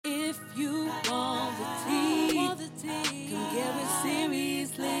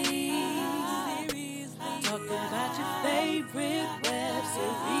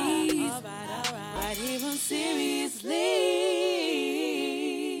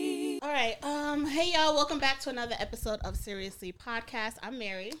right. Hey y'all, welcome back to another episode of Seriously Podcast. I'm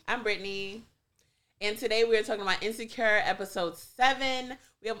Mary. I'm Brittany. And today we're talking about Insecure episode 7.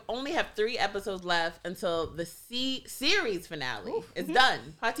 We only have 3 episodes left until the series finale. Ooh. It's done.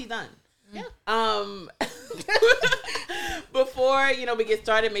 Party done. Yeah. Before, we get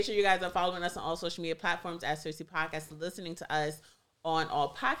started, make sure you guys are following us on all social media platforms at Seriously Podcast, listening to us on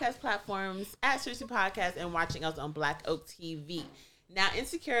all podcast platforms at Seriously Podcast, and watching us on Black Oak TV. Now,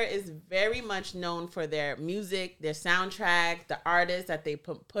 Insecure is very much known for their music, their soundtrack, the artists that they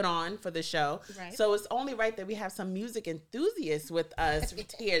put on for the show. Right. So it's only right that we have some music enthusiasts with us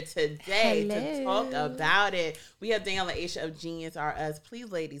here today to talk about it. We have Danielle and Aisha of Genius R Us. Please,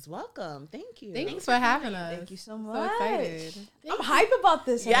 ladies, welcome. Thank you. Thanks for having us. Thank you so much. So excited. I'm hype about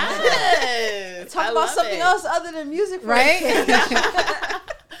this. Yes. Talk about something else other than music, right?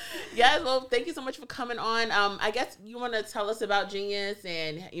 Yes, well, thank you so much for coming on. I guess you want to tell us about Genius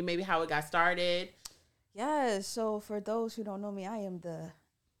and maybe how it got started. Yes, so for those who don't know me, I am the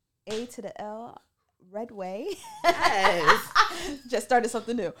A to the L Red Way. Yes. Just started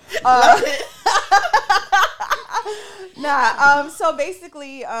something new. Love it. So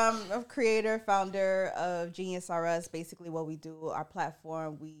basically, I'm a creator, founder of Genius R Us. Basically what we do, our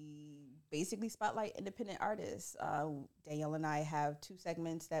platform, we basically spotlight independent artists. Danielle and I have 2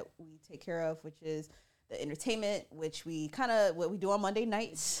 segments that we take care of, which is the entertainment, which what we do on Monday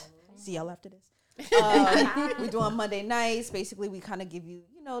nights. See y'all after this. We do on Monday nights. Basically, we kind of give you,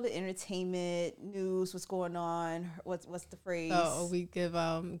 the entertainment news, what's going on, what's the phrase. So we give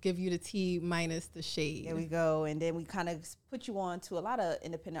you the tea minus the shade. There we go. And then we kind of put you on to a lot of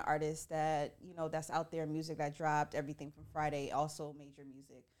independent artists that, that's out there, music that dropped, everything from Friday, also major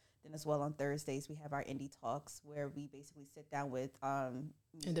music. Then as well on Thursdays, we have our indie talks where we basically sit down with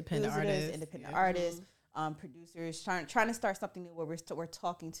independent artists, producers, trying to start something new where we're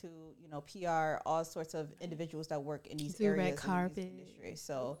talking to, PR, all sorts of individuals that work in these areas red carpet in the industry.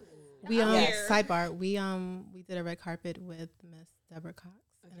 So we sidebar, we did a red carpet with Miss Deborah Cox.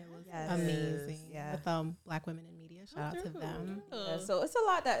 And it was amazing. Yeah. With Black Women in Media. Shout out to them. Yeah, so it's a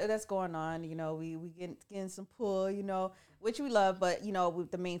lot that's going on. We getting some pull, which we love, but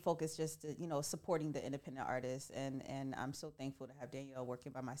the main focus just to, supporting the independent artists, and I'm so thankful to have Danielle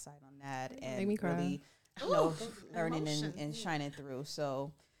working by my side on that, and make me cry. Really, learning and shining through.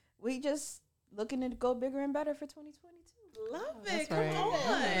 So we just looking to go bigger and better for 2022. Love it. Come right. on.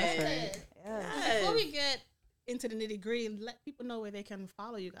 That's right. Yes. Before we get into the nitty gritty, let people know where they can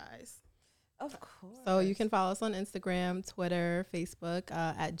follow you guys. Of course. So you can follow us on Instagram, Twitter, Facebook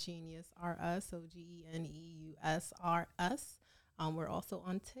at Genius R Us. So GENEUS RUS. We're also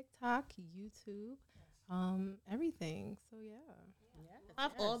on TikTok, YouTube, everything. So yeah. I'll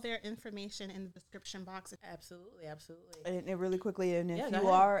have all their information in the description box. Absolutely. And really quickly, and if you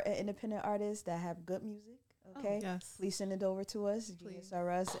are an independent artist that have good music, okay, yes, please send it over to us,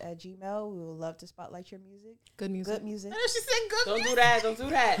 GeniusRUs@gmail.com. We would love to spotlight your music. Good music. Good music. I know she said good Don't music. do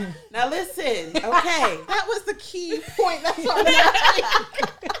that. Now listen, okay. That was the key point. That's all I'm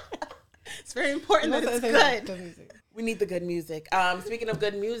It's very important that it's good. Good music. We need the good music. Speaking of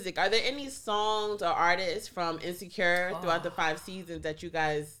good music, are there any songs or artists from Insecure throughout the 5 seasons that you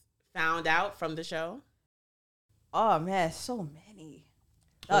guys found out from the show? Oh man, so many.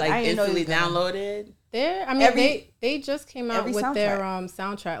 Like instantly downloaded? They just came out with their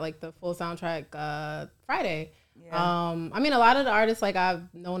soundtrack. like the full soundtrack Friday. Yeah. A lot of the artists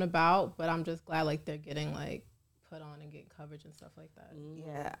I've known about, but I'm just glad they're getting put on and getting coverage and stuff like that.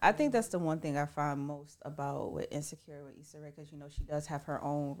 Yeah, I think that's the one thing I find most about with Insecure with Issa Rae, because she does have her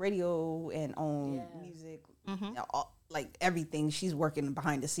own radio and own music, everything. She's working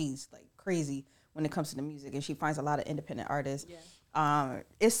behind the scenes like crazy when it comes to the music, and she finds a lot of independent artists. Yeah.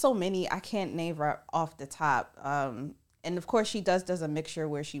 It's so many I can't name right off the top. And of course she does a mixture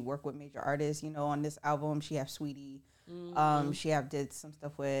where she worked with major artists. On this album she have Sweetie. She did some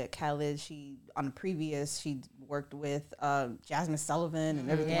stuff with Khaled. She worked with Jasmine Sullivan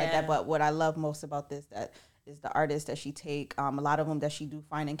and everything like that. But what I love most about this is the artists that she take. A lot of them that she do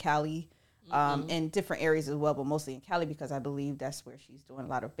find in Cali, in different areas as well, but mostly in Cali because I believe that's where she's doing a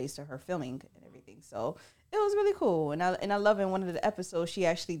lot of based on her filming and everything. So it was really cool, and I love in one of the episodes she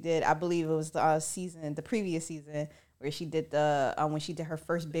actually did. I believe it was the previous season, where she did when she did her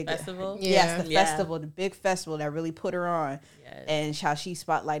first big festival. Festival, the big festival that really put her on, and how she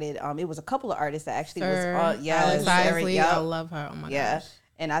spotlighted. It was a couple of artists that actually was on. Alex Isley, I love her. Oh my gosh.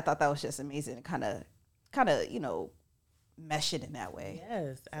 And I thought that was just amazing. Kind of, mesh it in that way.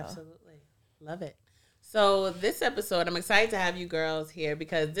 Yes, absolutely, love it. So this episode, I'm excited to have you girls here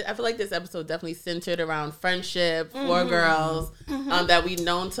because I feel like this episode definitely centered around friendship for girls that we've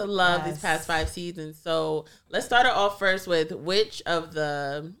known to love these past 5 seasons. So let's start it off first with which of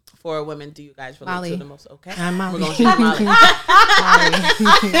the 4 women do you guys relate to the most? Okay, I'm Molly. We're going to Molly.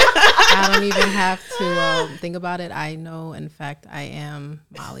 I don't even have to think about it. I know, in fact, I am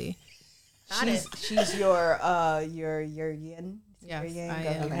Molly. She's your yin. Yes, your yang. I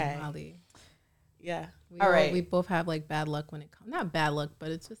am Okay. Molly. Yeah. All right. We both have like bad luck when it comes. Not bad luck, but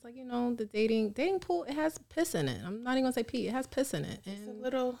it's just like, the dating pool. It has piss in it. I'm not even gonna say pee. It has piss in it, and It's a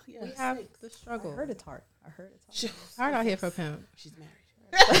little. Yeah, we have the struggle. I heard it's hard. Hard out here for a pimp. She's married.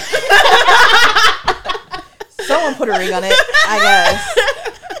 Someone put a ring on it, I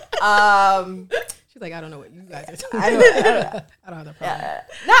guess. She's like, I don't know what you guys are talking I about. don't I don't have the problem.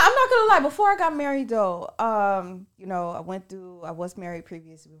 No, I'm not gonna lie. Before I got married, though, I was married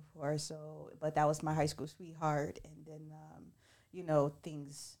previously before, but that was my high school sweetheart, and then,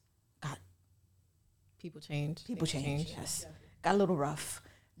 things got People change. People Things change. Yes, got a little rough.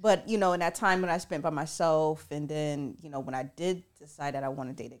 But in that time when I spent by myself, and then when I did decide that I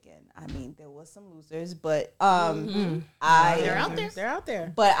want to date again, I mean there was some losers, but They're out there. They're out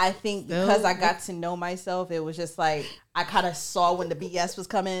there. But I think because I got to know myself, it was just like I kind of saw when the BS was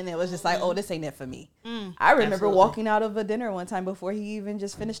coming. It was just like, oh, this ain't it for me. I remember walking out of a dinner one time before he even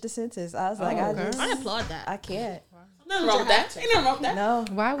just finished the sentence. I was like, I applaud that. I can't. Nothing wrong with that. Ain't nothing wrong with that. No.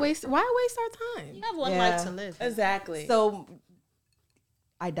 Why waste our time? You have one life to live. Exactly. So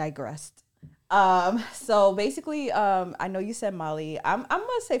I digressed. So basically, I know you said Molly. I'm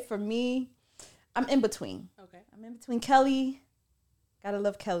gonna say for me, I'm in between. Okay. I'm in between Kelly. Gotta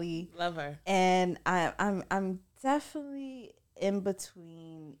love Kelly. Love her. And I'm definitely in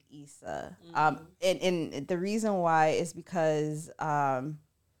between Issa. And the reason why is because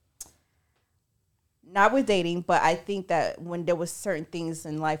not with dating, but I think that when there was certain things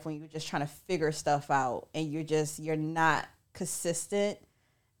in life when you're just trying to figure stuff out and you're not consistent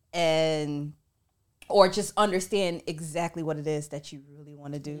or just understand exactly what it is that you really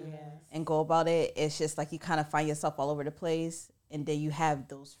want to do and go about it. It's just like you kind of find yourself all over the place, and then you have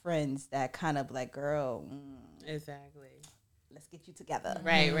those friends that kind of like, girl, exactly, let's get you together.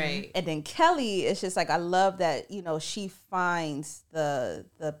 Right. And then Kelly, it's just like, I love that, she finds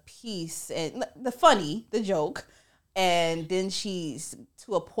the peace and the joke. And then she's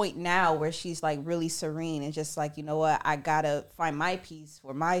to a point now where she's like really serene and just like, you know what, I gotta find my peace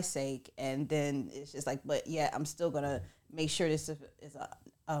for my sake. And then it's just like, but yeah, I'm still gonna make sure this is a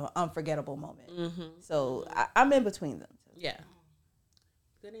unforgettable moment. So I'm in between them. Yeah.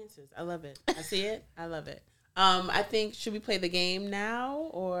 Good answers. I love it. I see it. I love it. I think, should we play the game now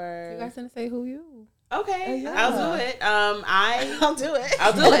or? You guys didn't say who you. Okay, I'll do it. I'll do it.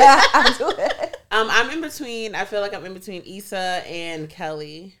 I'll do it. I'll do it. I'm in between. I feel like I'm in between Issa and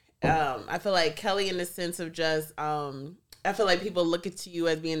Kelly. I feel like Kelly in the sense of just, I feel like people look at you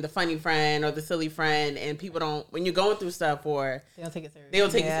as being the funny friend or the silly friend, and people don't, when you're going through stuff, or They don't take it serious. they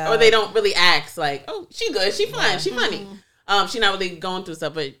don't take it, or they don't really act like, oh, she good, she fun, she funny. She's not really going through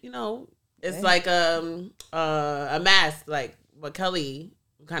stuff, but it's like a mask, like what Kelly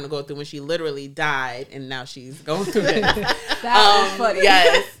kind of go through when she literally died, and now she's going through this. That was funny.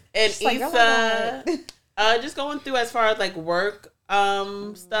 Yes, and Like, Issa, just going through as far as like work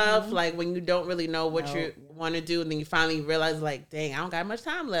stuff, like when you don't really know what you want to do, and then you finally realize like, dang, I don't got much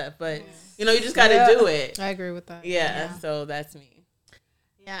time left, but you just got to do it. I agree with that. Yeah, so that's me.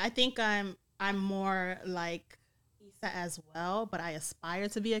 Yeah, I think I'm more like Issa as well, but I aspire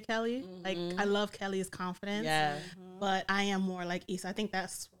to be a Kelly. Like, I love Kelly's confidence. Yeah. But I am more like Issa. I think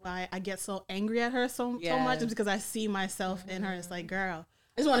that's why I get so angry at her so much, is because I see myself in her. It's like, girl,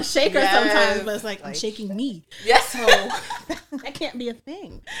 I just want to shake her sometimes, but it's like, I'm shaking me. Yes. So that can't be a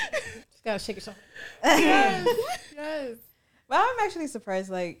thing. Just gotta shake yourself. Yes. But I'm actually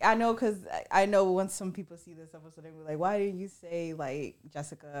surprised. Like, I know, because I know once some people see this episode, they'll be like, why didn't you say, like,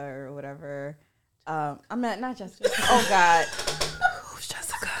 Jessica or whatever? I'm not Jessica. Oh, God. Who's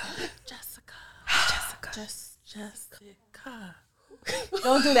Jessica? Jessica.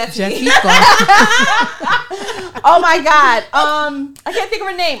 Don't do that to me. Keep going. Oh, my God. I can't think of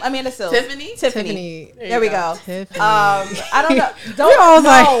her name. Amanda Sills. Tiffany. There we go. Tiffany. I don't know. Don't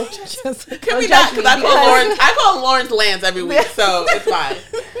know. Can we Don't not? judge me, Because I call Lawrence Lance every week, so it's fine.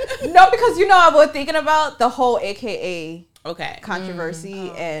 No, because I was thinking about the whole AKA Okay.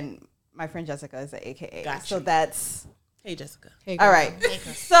 controversy, and my friend Jessica is an AKA. Gotcha. So that's Hey, Jessica. Hey, all girl. right.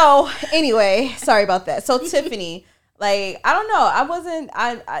 So anyway, sorry about that. So Tiffany, Like, I don't know.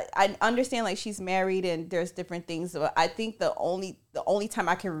 I understand, like, she's married and there's different things. But I think the only time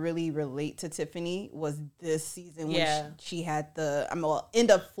I can really relate to Tiffany was this season when she had end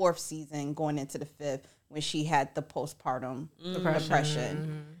of 4th season going into the 5th when she had the postpartum depression.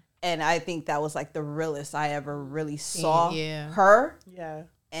 Mm-hmm. And I think that was, like, the realest I ever really saw her. Yeah.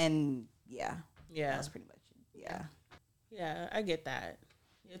 And, yeah. That was pretty much it. Yeah. Yeah, I get that.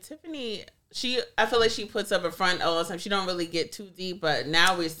 Yeah, Tiffany... I feel like she puts up a front all the time. She don't really get too deep, but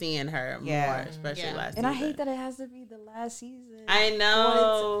now we're seeing her more, especially last season. And I hate that it has to be the last season. I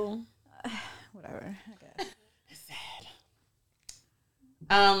know. Whatever. Okay. It's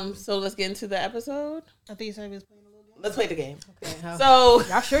sad. So let's get into the episode. I think you said we was playing a little game. Let's play the game. Okay. So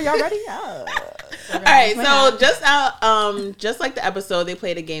y'all sure y'all ready? Yeah. All right. So just like the episode, they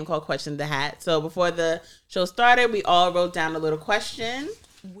played a game called Question the Hat. So before the show started, we all wrote down a little question.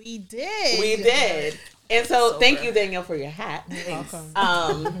 We did. And so thank you, Danielle, for your hat. Welcome.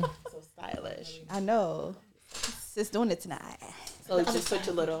 So stylish. I know. Sis doing it tonight. So just put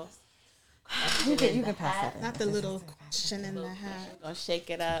your little... You can pass that. Not the little question in the hat. Gonna shake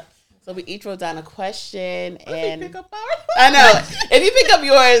it up. So we each wrote down a question, and Pick up ours. I know if you pick up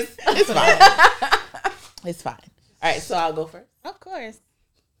yours, it's fine. It's fine. All right, so I'll go first. Of course.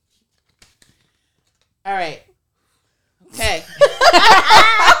 All right. Okay.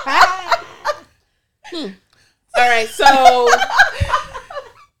 All right. So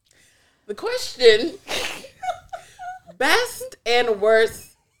the question: best and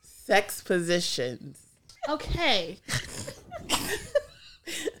worst sex positions. Okay.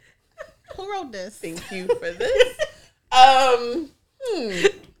 Who wrote this? Thank you for this.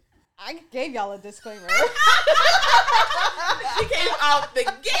 I gave y'all a disclaimer. She came out the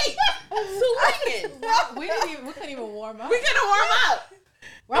gate swinging. We couldn't even warm up. We're gonna warm up.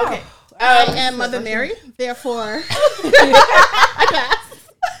 Wow. Okay. I am Mother Mary, therefore.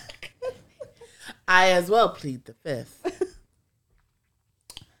 I as well plead the fifth.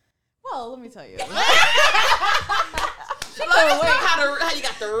 Well, let me tell you. Let us know how you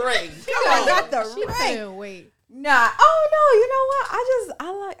got the ring. I got the She ring. couldn't wait. Nah. Oh no. You know what?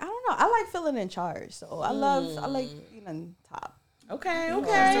 I don't know. I like feeling in charge. So I like being on top. Okay. She's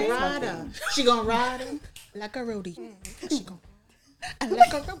a rider. She gonna ride him like a roadie. She gonna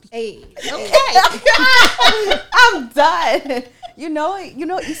like a roadie. Hey. Okay. I'm done. You know,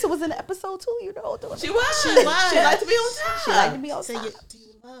 Issa was in the episode too. You know, She was. She liked to be on top. She liked to be on So top.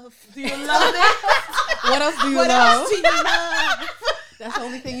 Do you love it? What else do you What love? else do you love? That's the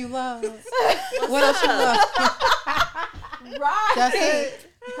only thing you love. What else you love? Right. That's it.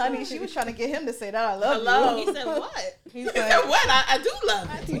 Honey, she was trying to get him to say that I love Hello. you. He said what? He's He said like, what? I do love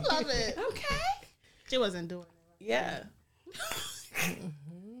it. I do love it. Okay. She wasn't doing it. Yeah.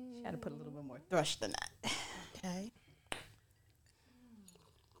 She had to put a little bit more thrush than that. Okay.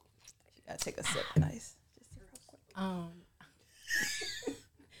 You gotta take a sip, nice. I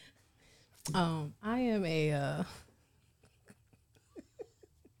am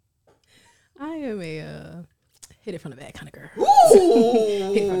a hit it from the back kind of girl. Ooh.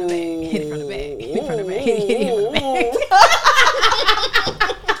 Hit it from the back. Hit it from the back. Hit it from the back. Hit it from the back.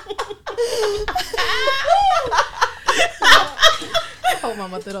 Oh, my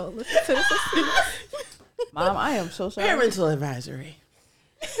mother don't listen to this. Mom, I am so sorry. Parental advisory.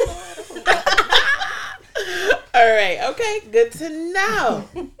 All right. Okay. Good to know.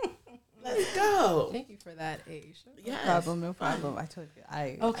 Let's go. Thank you for that, Aisha. Yes. No problem. I told you.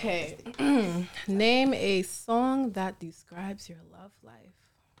 Okay. Name a song that describes your love life.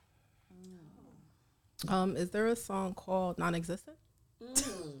 Is there a song called Non-Existent?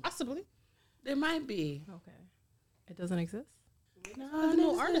 Possibly. There might be. Okay. It doesn't exist? There's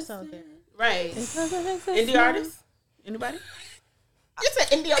no artists out there. Right. It doesn't exist. Indie artists? Anybody? You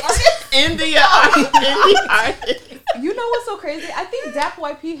said India artist? Indie artists. You know what's so crazy? I think Dap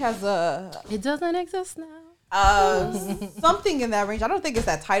YP has It doesn't exist now. something in that range. I don't think it's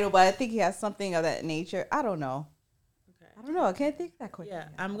that title, but I think he has something of that nature. I don't know. Okay. I don't know. I can't think that quick. Yeah,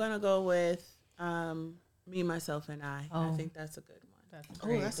 I'm gonna go with Me, Myself, and I. I Oh. think that's a good one. That's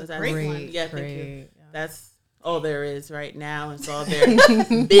Oh, that's a That's great one. Yeah, thank you. Yeah. That's all there is right now. It's all there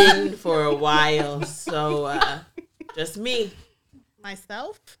been for a while. So just me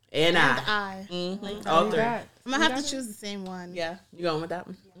Myself and and I. I. Mm-hmm. All three. I'm gonna have to choose the same one. Yeah, you going with that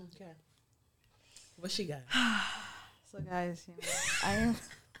one? Okay. What she got? So guys, I'm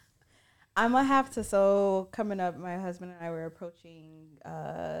gonna have to. So coming up, my husband and I were approaching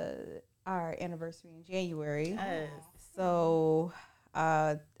our anniversary in January. Yes. So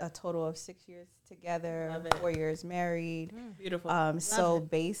A total of 6 years together, 4 years married. Beautiful. So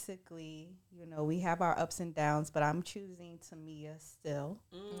basically, you know, we have our ups and downs, but I'm choosing Tamia still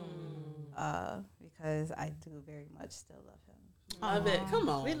because I do very much still love him. Love it. Come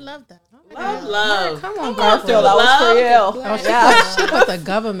on. We love that. Love. Come on, Garfield, that was for you. Oh, yeah, she put the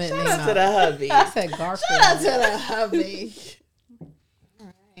government name Shout out to out. the hubby. I said Garfield. Shout out to the hubby.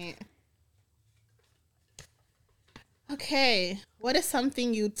 All right. Okay. What is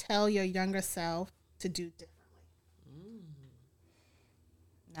something you tell your younger self to do differently?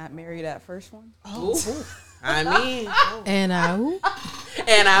 Not marry that first one. Oh. I mean. And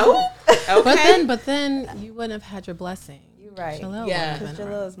Okay. but then you wouldn't have had your blessing. You're right. Jaleel Yeah. wouldn't have been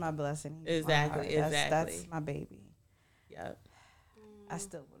Jaleel is my blessing. He's my Exactly, heart. exactly. That's my baby. Yep. I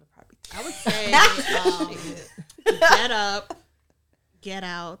still would have probably. I would say get up, get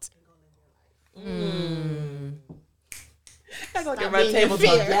out, and go live your life. I go get Stop my being table in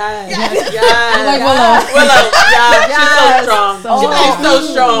fear. talk. Yes. Like Willow. Yeah. She's so strong. She's so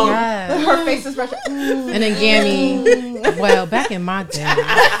strong. Yes. Her face is fresh. And then Gammy. Well, back in my day,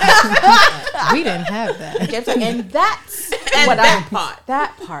 we didn't have that. And that's And what that part.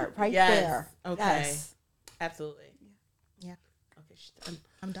 That part right Yes. there. Okay. Yes. Absolutely. Yeah. Okay, she's done.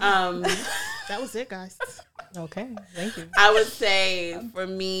 I'm done. That was it, guys. Okay, thank you. I would say for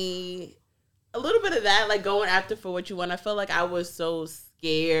me, a little bit of that, like going after for what you want. I feel like I was so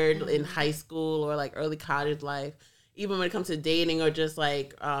scared in high school or like early college life, even when it comes to dating or just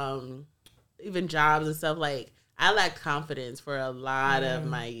like even jobs and stuff. Like I lacked confidence for a lot of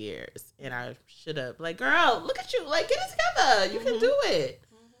my years, and I should have like, girl, look at you, like get it together, you can do it.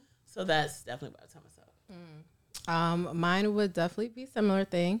 So that's definitely what I tell myself. Mine would definitely be a similar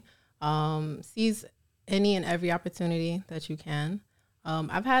thing. Seize any and every opportunity that you can.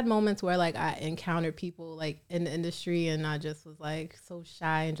 I've had moments where like I encountered people like in the industry and I just was like so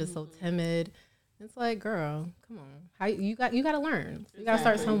shy and just so timid. It's like, girl, come on, how you got to learn. You got to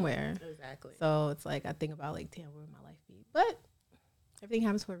start somewhere. Exactly. So it's like I think about like, damn, where would my life be? But everything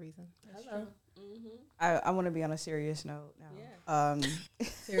happens for a reason. Hello. I want to be on a serious note now.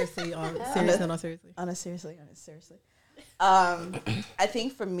 Seriously, seriously. Seriously. I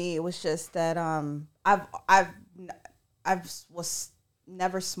think for me it was just that I was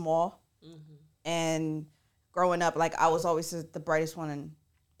never small, and growing up, like I was always the brightest one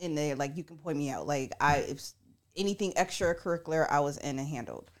in there. Like you can point me out. Like if anything extracurricular, I was in and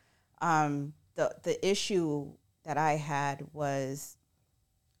handled. The issue that I had was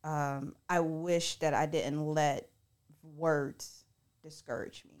I wish that I didn't let words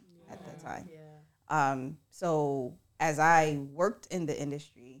discourage me at that time. Yeah. So as I worked in the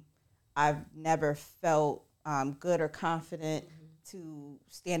industry, I've never felt good or confident to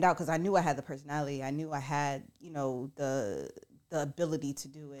stand out because I knew I had the personality. I knew I had, the ability to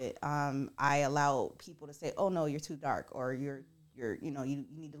do it. I allowed people to say, "Oh no, you're too dark," or you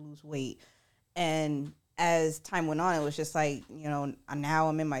need to lose weight. And as time went on, it was just like, now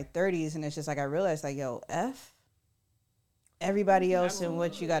I'm in my 30s, and it's just like I realized, like, yo, F everybody else and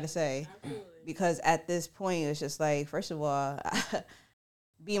what you got to say. Absolutely. Because at this point, it's just like, first of all,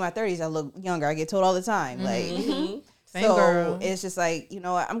 being in my 30s, I look younger. I get told all the time. Like, Same so girl. it's just like,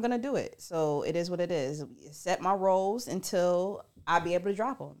 I'm going to do it. So it is what it is. Set my roles until I be able to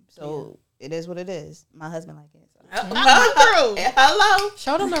drop them. So it is what it is. My husband like it. So. Hello.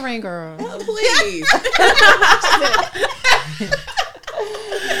 Show them the ring, girl. Please.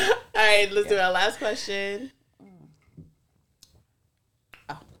 All right, let's do our last question.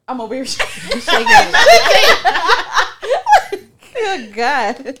 I'm over here shaking. Shaking Oh,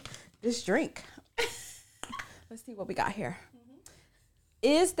 God. This drink. Let's see what we got here.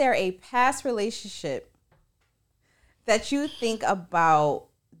 Is there a past relationship that you think about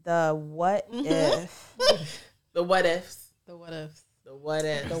the what if? The what ifs. The what ifs. The what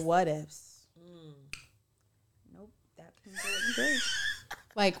ifs. The what ifs. Nope. That wasn't good.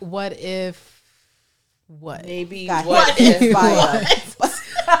 Like, what if? What? Maybe Got what hit if? by a-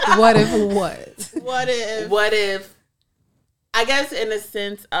 What if what? What if? What if? I guess in a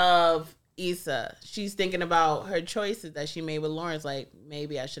sense of Issa, she's thinking about her choices that she made with Lawrence. Like,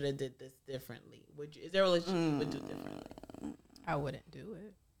 maybe I should have did this differently. Is there a relationship you would do differently? I wouldn't do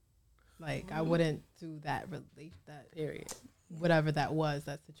it. Like, I wouldn't do that. That Period. whatever that was,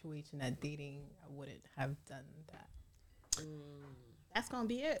 that situation, that dating, I wouldn't have done that. That's gonna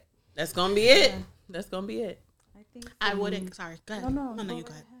be it. That's gonna be it. That's gonna be it. I think I wouldn't. Sorry. Go ahead. No, You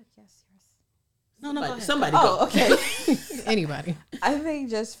go ahead. Yes, yours. No, go ahead. Somebody Oh, go. okay. Anybody. I think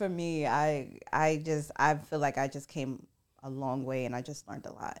just for me, I feel like I just came a long way and I just learned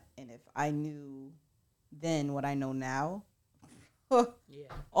a lot. And if I knew then what I know now,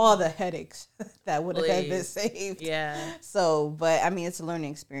 all the headaches that would have been saved. Yeah. So, but I mean, it's a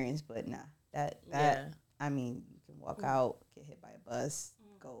learning experience. But I mean, you can walk out, get hit by a bus,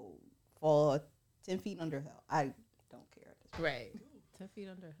 go fall 10 feet under hell. I don't care. Right. 10 feet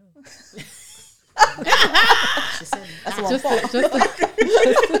under hell. She said, that's a long fall.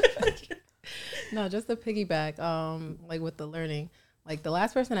 Just to piggyback, like with the learning, like the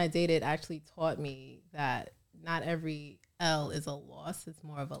last person I dated actually taught me that not every L is a loss. It's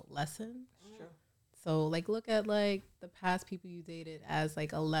more of a lesson. Sure. So like look at like the past people you dated as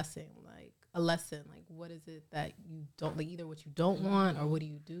like a lesson. Like what is it that you don't like, either what you don't want or what do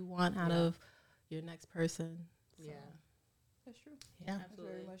you do want out of your next person. So. Yeah. That's true. Yeah,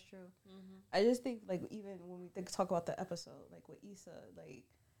 absolutely. Very much true. Mm-hmm. I just think, like, even when we talk about the episode, like with Issa, like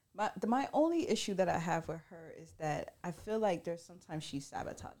my only issue that I have with her is that I feel like there's sometimes she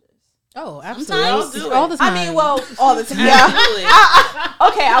sabotages. Oh, absolutely. All the time. I mean, well, all the time. Yeah.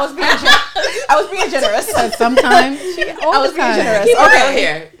 Okay, I was being generous. Sometimes I was being generous. Keep it real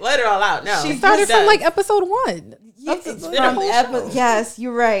here. Let it all out. No, she started from like episode 1. Yes,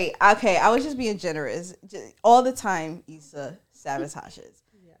 you're right. Okay, I was just being generous. All the time, Issa sabotages.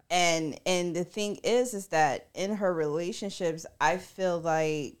 Yeah. And the thing is that in her relationships, I feel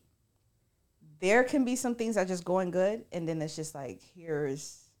like there can be some things that just going good, and then it's just like,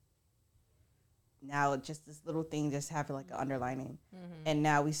 here's now just this little thing just having like an underlining. Mm-hmm. And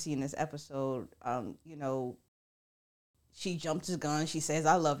now we see in this episode, she jumped his gun. She says,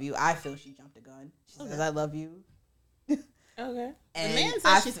 I love you. I feel she jumped the gun. She says, I love you. Okay. And the man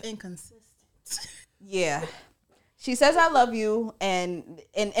says she's inconsistent. Yeah. She says, I love you. And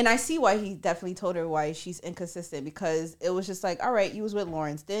I see why he definitely told her why she's inconsistent, because it was just like, all right, you was with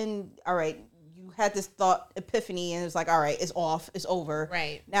Lawrence. Then, all right, you had this thought epiphany and it was like, all right, it's off. It's over.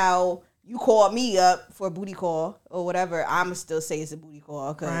 Right. Now, you called me up for a booty call or whatever. I'ma still say it's a booty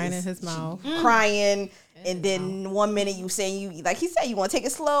call. Crying in his mouth. Crying. And then 1 minute you saying you, like he said, you want to take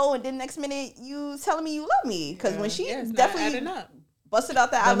it slow. And then next minute you telling me you love me. Because when she definitely busted out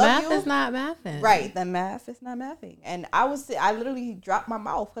that I love you. The math is not mathing. Right. The math is not mathing. And I literally dropped my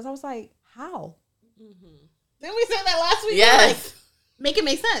mouth because I was like, how? Mm-hmm. Didn't we say that last week? Yes. Like, make it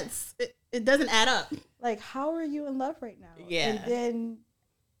make sense. It doesn't add up. Like, how are you in love right now? Yeah. And then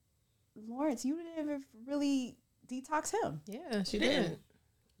Lawrence, you didn't even really detox him. Yeah, she didn't.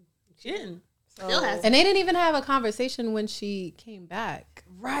 She didn't. So, still has. And they didn't even have a conversation when she came back.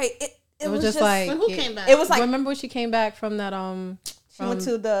 Right. It was just like, when who came back? It was like, remember when she came back from that she went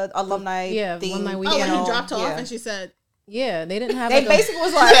to the alumni thing. Alumni weekend. Oh, when he dropped her off and she said, yeah, they didn't have. They basically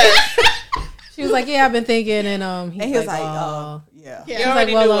was like, she was like, yeah, I've been thinking, and he was like, oh, yeah. He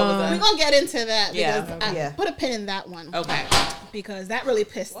already knew what was up. We're gonna get into that because I put a pin in that one. Okay. Because that really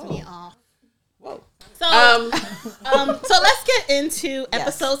pissed me off. Whoa. So, so let's get into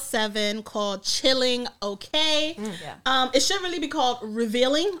episode 7 called "Chilling Okay." It should really be called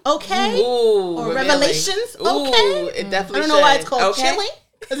 "Revealing Okay" or "Revelations Okay." It definitely. I don't know why it's called "Chilling"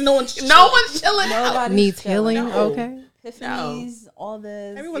 because no one's chilling. Nobody needs healing. Okay. Epiphanies, all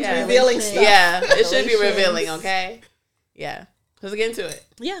this. Everyone's revealing stuff. Yeah, it should be revealing. Okay. Yeah. Let's get into it.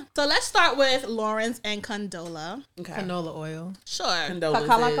 Yeah. So let's start with Lawrence and Condola. Okay. Canola oil. Sure.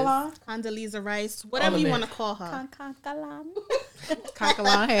 Condoleezza Rice. Whatever you want to call her. Conkalan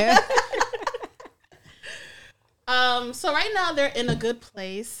hair. So right now they're in a good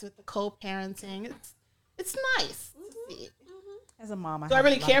place with the co-parenting. It's nice to see. As a mom, do I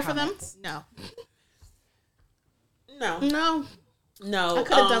really care for them? No. I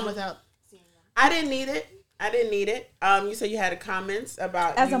could have done without seeing them. I didn't need it. You said you had comments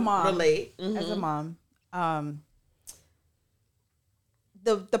about as a mom. Relate. Mm-hmm. As a mom,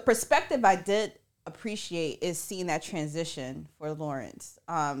 the perspective I did appreciate is seeing that transition for Lawrence.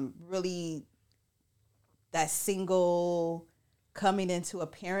 Really, that single coming into a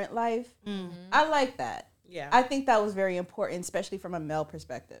parent life. Mm-hmm. I like that. Yeah, I think that was very important, especially from a male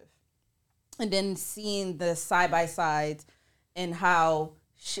perspective. And then seeing the side by sides and how.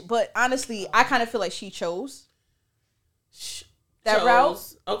 But honestly, I kind of feel like she chose that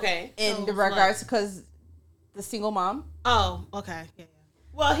route. Okay. In the regards, because the single mom. Oh, okay. Yeah.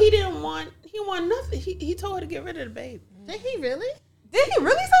 Well, he want nothing. He told her to get rid of the baby. Did he really? Did he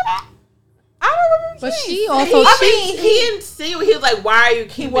really say that? I don't remember. But she also, he insinuated, he was like, "Why are you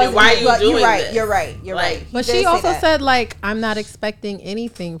keeping it? Why are you doing this?" You're right. You're right. But she also said, like, I'm not expecting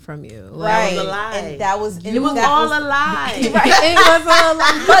anything from you. Like, that was a lie. And that was it was all a lie. Right. It was a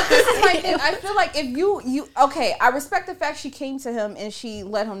lie. But this is my thing. I feel like if you okay, I respect the fact she came to him and she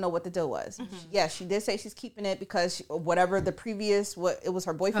let him know what the deal was. Mm-hmm. Yes, she did say she's keeping it because whatever the previous, what it was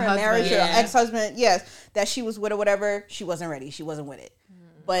her boyfriend, her marriage, or ex-husband, yes, that she was with or whatever, she wasn't ready. She wasn't with it.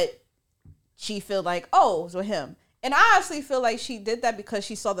 But she feel like, oh, it was with him. And I honestly feel like she did that because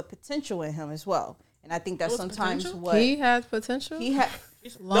she saw the potential in him as well. And I think that's sometimes potential? what... He has potential? He had...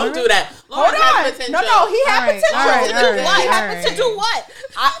 Don't do that. Hold on. No, he had potential. To do what? To do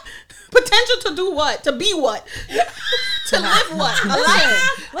what? Potential to do what? To be what? To live what? A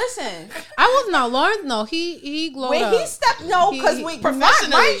life. Listen. I was not Lawrence. No, he glowed when up. He stepped... No, because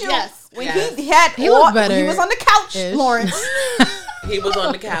professionally, mind you, yes. When he looked better. He was on the couch, Lawrence. He was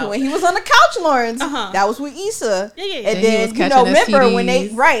on the couch. When he was on the couch, Lawrence, that was with Issa. Yeah. And then remember when they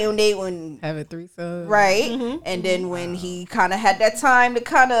have a threesome, right? Mm-hmm. And then when he kind of had that time to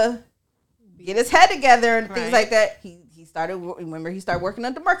kind of get his head together and things like that, he started. Remember, he started working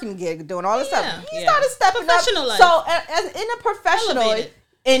at the marketing gig, doing all this stuff. He started stepping up. Life. So as in a professional,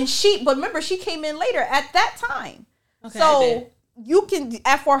 but remember, she came in later at that time. Okay, so you can,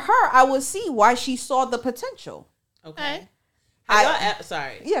 for her, I would see why she saw the potential. Okay.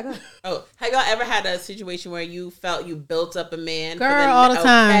 Sorry. Yeah, go ahead. Oh, have y'all ever had a situation where you felt you built up a man? All the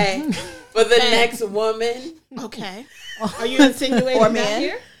time. For the next woman? Okay. Are you insinuating that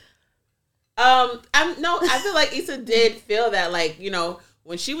here? I feel like Issa did feel that, like, you know,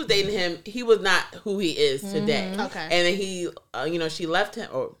 when she was dating him, he was not who he is today. Okay. And then he, she left him,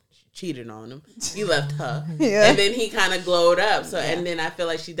 or she cheated on him. He left her. Yeah. And then he kind of glowed up. So, and then I feel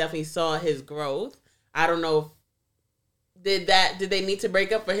like she definitely saw his growth. I don't know if did they need to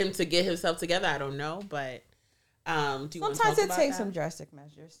break up for him to get himself together? I don't know, but do you sometimes it takes some drastic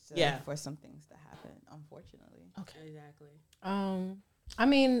measures for some things to happen, unfortunately. Okay, exactly. I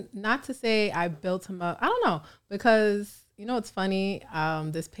mean, not to say I built him up. I don't know, because you know it's funny.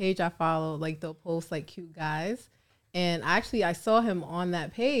 This page I follow, like they'll post like cute guys, and actually I saw him on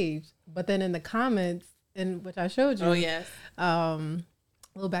that page, but then in the comments, in which I showed you. Oh yes.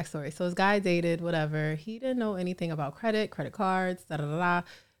 A little backstory. So his guy dated, whatever. He didn't know anything about credit cards, da-da-da-da.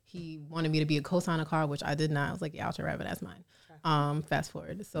 He wanted me to be a co-signer card, which I did not. I was like, yeah, I'll try, but that's mine. Fast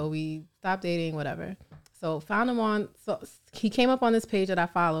forward. So we stopped dating, whatever. So found him so he came up on this page that I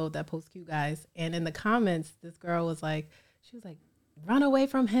followed that posts cute guys. And in the comments, this girl was like, run away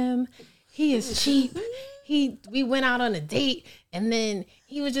from him. He is cheap. We went out on a date and then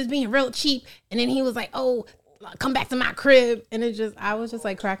he was just being real cheap. And then he was like, oh, come back to my crib. And I was just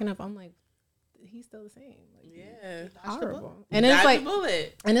like cracking up. I'm like, he's still the same. Like, yeah. Horrible. And it's like,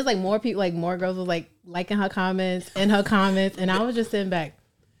 and it's like more people, like more girls was like liking her comments, and I was just sitting back.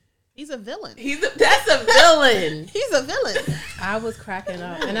 He's a villain. That's a villain. He's a villain. I was cracking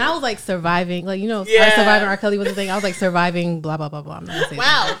up. And I was like surviving, like, surviving R. Kelly was the thing. I was like surviving, blah, blah, blah, blah. I'm not gonna say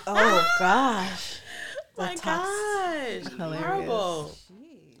wow. Oh gosh. My gosh. Horrible.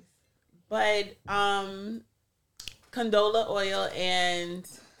 Jeez. But Condola Oil and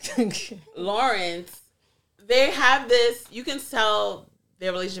Lawrence, they have this, you can tell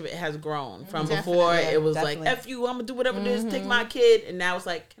their relationship has grown from before. It was like, F you, I'm gonna do whatever it is, take my kid. And now it's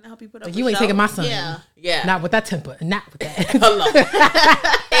like, can I help you put up like, you ain't taking my son. Yeah. Not with that temper. Not with that. Hello.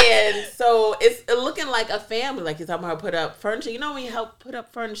 And so it's looking like a family. Like, you're talking about put up furniture. You know when you help put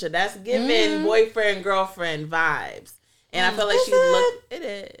up furniture, that's giving boyfriend, girlfriend vibes. And I feel like it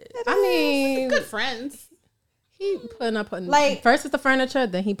is. I mean, good friends. He putting up like first with the furniture,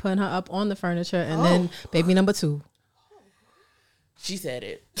 then he putting her up on the furniture, and then baby number 2. She said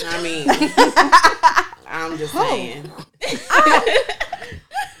it. I mean, I'm just saying.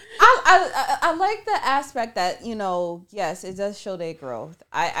 I like the aspect that, yes, it does show their growth.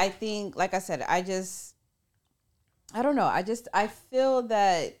 I think, like I said, I don't know. I feel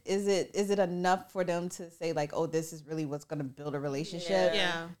that is it enough for them to say like, oh, this is really what's going to build a relationship?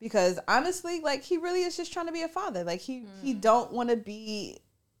 Yeah. Because honestly, like, he really is just trying to be a father. Like, he don't want to be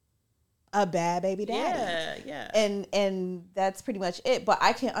a bad baby daddy. Yeah. And that's pretty much it. But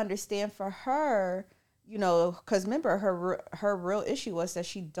I can understand for her, because remember, her real issue was that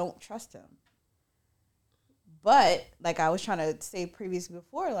she don't trust him. But like I was trying to say previously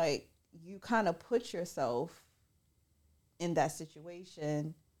before, like, you kind of put yourself in that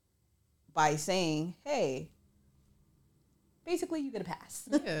situation by saying, hey, basically you get a pass.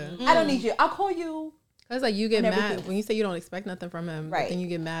 Yeah. I don't need you. I'll call you. Because like you get mad when you say you don't expect nothing from him, right? But then you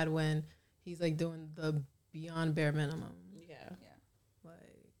get mad when he's like doing the beyond bare minimum. Yeah.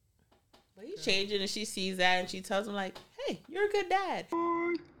 He's changing, and she sees that, and she tells him like, "Hey, you're a good dad."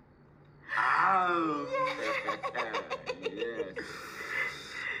 Oh, yes.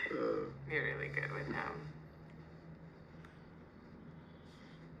 You're really good with him.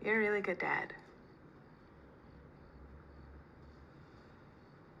 You're a really good dad.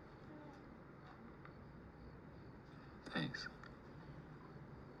 Thanks.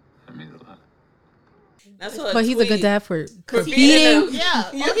 That means a lot. That's what. But he's a good dad for feeding feeding. him. Yeah,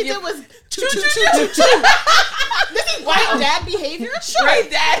 all he did was choo choo choo choo choo. This is white dad behavior. Sure.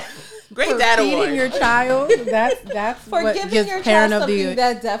 Great dad. Great dad Feeding award. your child. That's For what giving gives your parent child of something the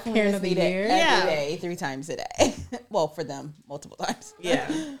that definitely parent is of the needed year. every day, 3 times a day. Well, for them, multiple times.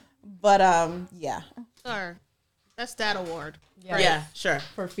 Yeah. But yeah. Sure. That's dad award. Yeah. Sure.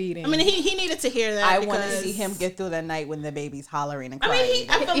 for feeding. I mean, he needed to hear that. I want to because- see him get through the night when the baby's hollering and I crying. mean,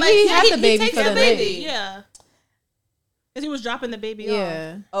 I feel He like had the baby takes for the baby. Yeah. Because he was dropping the baby off.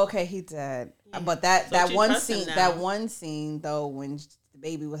 yeah. Okay, he did. But So that she one trusts him scene, now. that one scene though, when the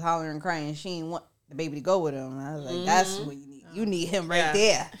baby was hollering and crying, she didn't want the baby to go with him. I was like, that's what you need. You need him right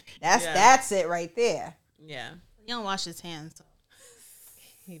there. That's it right there. Yeah. He don't wash his hands. So.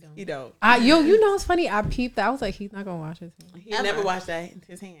 He don't. You know it's funny. I peeped. I was like, he's not gonna wash his hands. He never washed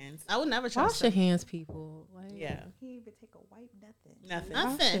his hands. I would never Wash trust your him. hands, people. Like, Yeah. He didn't even take a wipe, nothing. Nothing.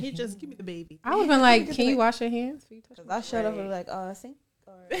 Nothing. He just give me the baby. I would have been like, can you wash your hands? Will you touch Cause I showed up and was like, see,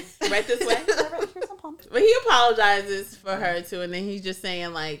 Right this way. here's some pumps. But he apologizes for her too, and then he's just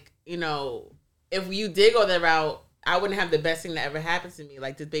saying like, you know, if you did go that route, I wouldn't have the best thing that ever happened to me.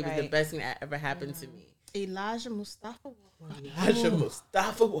 Like this baby's the Right. best thing that ever happened to me. Elijah Mustafa Walker. Elijah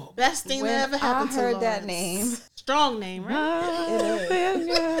Mustafa Walker. Best thing When that ever happened I to heard Lawrence. that name. Strong name, right?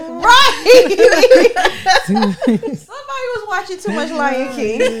 Right. Somebody was watching too much Lion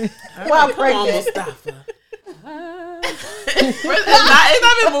King while Come on, pregnant. Mustafa. it's not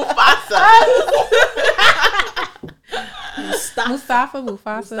even Mufasa.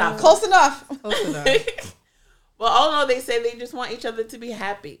 Mufasa. Close enough. Close enough. Well, all in all, they say they just want each other to be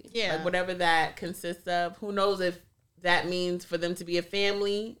happy. Yeah. Like whatever that consists of. Who knows if that means for them to be a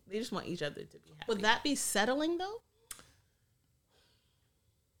family. They just want each other to be happy. Would that be settling though?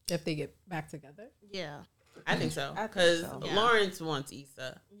 If they get back together. Yeah. I think so. I think Because so. Yeah. Lawrence wants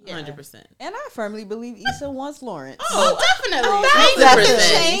Issa. 100%. And I firmly believe Issa wants Lawrence. Oh, Definitely. That 1,000%. could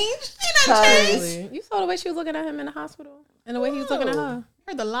change. Really? You saw the way she was looking at him in the hospital and the way he was looking at her.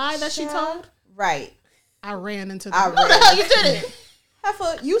 Heard the lie that she told. Right. I ran into the. I No, the ran hell you did it.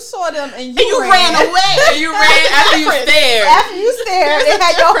 Heifer, you saw them and You ran away. And you ran after you stared. After you stared, they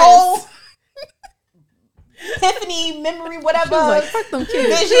had your whole epiphany, memory, whatever. She was like, fuck them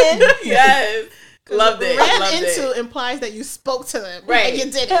kids. vision. Yes. Loved it. Ran Loved into it. implies that you spoke to them. Right. And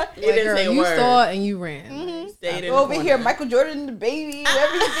you did it. You Like, didn't girl, say a you word. saw it and you ran. Stayed in the Over corner. here, Michael Jordan, the baby, and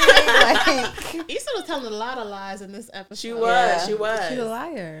everything. Like, Issa was telling a lot of lies in this episode. She was. Yeah. She was. She's a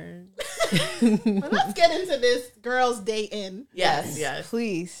liar. But let's get into this girls' day in. Yes. Yes.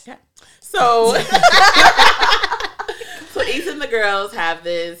 please. So, so Issa and the girls have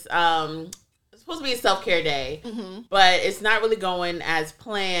this. It's supposed to be a self-care day, but it's not really going as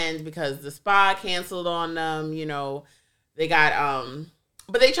planned because the spa canceled on them. You know, they got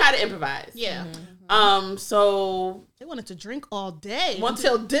but they try to improvise. Yeah. So They wanted to drink all day Want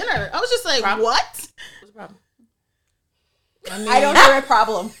to- until dinner. I was just like, Problem. what? what's the problem? I don't hear a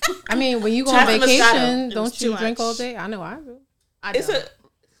problem. I mean, when you go on Chocolate vacation, Moscato. It don't was you too drink much. all day? I know I do. I It's don't. a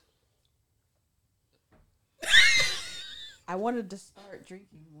I wanted to start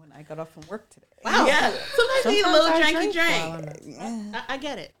drinking when I got off from work today. Wow. yeah. Sometimes you need a Sometimes little I drinky while I'm drink. at- I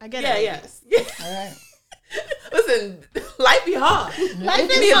get it. I get Yeah, it. yes. All right. Listen, life be hard. Life You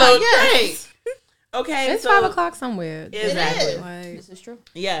is need a hard, little yes. drink. Okay, It's so 5 o'clock somewhere. Exactly. is. Like, This is true.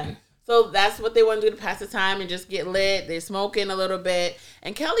 Yeah. So that's what they want to do to pass the time and just get lit. They're smoking a little bit.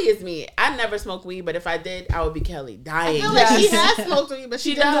 And Kelly is me. I never smoke weed, but if I did, I would be Kelly, I dying. feel like she has smoked weed, but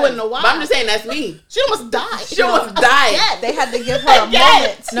she didn't do it in a while. But I'm just saying that's me. She almost died. She almost died. Yeah. They had to give her a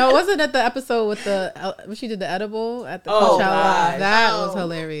Yes. moment. no, wasn't that the episode with the when she did the edible at the Oh, Coachella? God. That Oh. was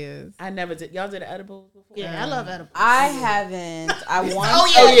hilarious. I never did. Y'all did edibles before? Yeah, I love edibles. I haven't. I want. Oh,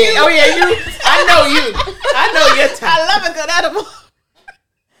 Oh yeah. Oh yeah. You. I know you. I know your type. I love a good edible.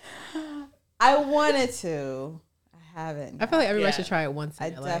 I wanted to. I haven't. I feel like everybody Yeah. should try it once I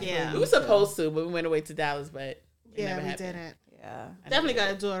in their life. definitely. Yeah. We were supposed to, but we went away to Dallas. But it Yeah, never we happened. didn't. Yeah. Definitely got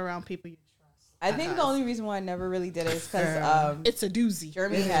to do it around people you trust. I think the only reason why I never really did it is because It's a doozy.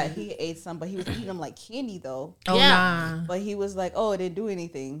 Jeremy he ate some, but he was eating them like candy though. Oh, Yeah. nah. But he was like, "Oh, it didn't do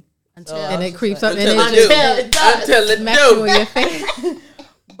anything." Until I And was it just creeps like- up and Until it it do. just it does. Until it smacks you in do. your face.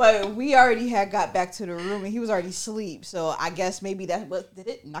 But we already had got back to the room and he was already asleep. So I guess maybe that was, did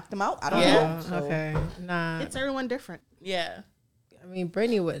it knock him out? I don't know. So. Okay. Nah. It's everyone different. Yeah. I mean,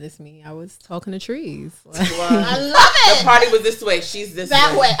 Brittany witnessed me. I was talking to trees. Well, I love it. The party was this way. She's this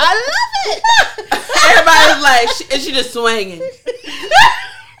That way. I love it. Everybody's like, and she just swinging.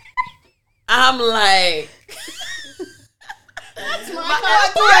 I'm like, That's my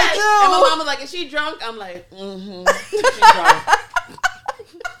and my mom was like, is she drunk? I'm like, she's drunk.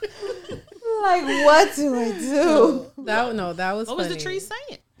 Like, what do I do? That was What funny. was the tree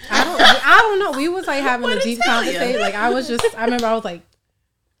saying? I don't know. We was like having a deep conversation. Like I remember I was like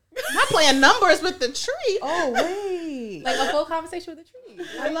Not playing numbers with the tree. Oh, wait. a full conversation with the tree.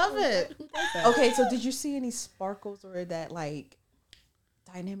 I love it. Okay, so did you see any sparkles or that, like,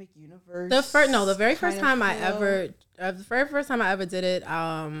 dynamic universe? The very first time I feel? ever did it,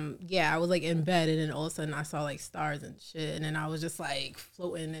 I was like in bed and then all of a sudden I saw like stars and shit and then I was just like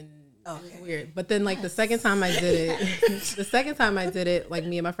floating and it was weird. But then like the second time I did it, like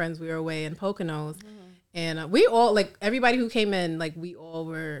me and my friends, we were away in Poconos and we all like everybody who came in, like we all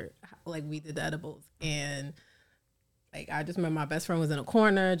were like we did the edibles and like I just remember my best friend was in a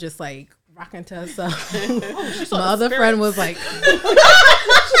corner just like rocking to herself. My other friend was like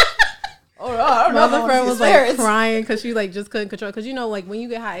my other friend was like crying because she like just couldn't control, because you know like when you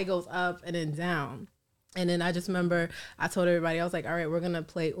get high it goes up and then down. And then I just remember I told everybody, I was like, all right, we're gonna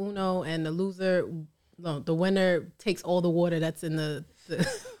play Uno and the winner takes all the water that's in the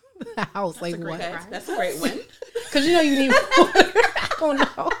house. That's like what? That's a great win. Because you know you need water. I don't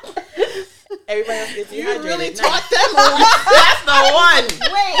know. Everybody else gets dehydrated. Really Nice. taught them That's the one.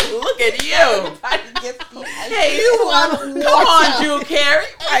 Wait, look at you. Hey, you come on, Drew Carey.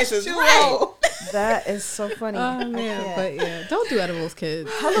 Price is right. That is so funny. Oh man, but yeah, don't do edibles, kids.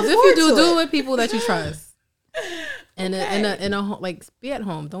 I 'Cause look if you forward do, to do it. it with people that you trust. And in a home, like be at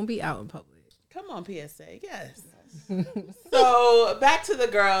home. Don't be out in public. Come on, PSA. Yes. So back to the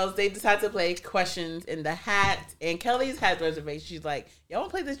girls. They decided to play questions in the hat, and Kelly's had reservations. She's like, "Y'all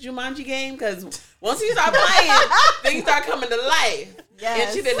want to play this Jumanji game? Because once you start playing, things start coming to life." Yes.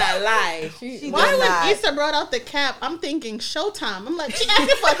 And she did not lie. Why when Issa brought out the cap, I'm thinking Showtime. I'm like, she asking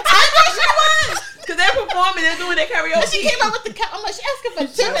for 10. She was. Because they're performing, they're doing their karaoke. And she came out with the cap. I'm like, she asking for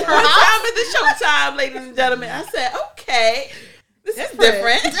 10 in her One house. time at the Showtime, ladies and gentlemen, I said, "Okay, this is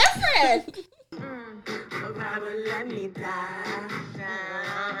different." Different. Let me die.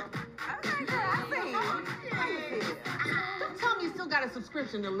 Don't tell me you still got a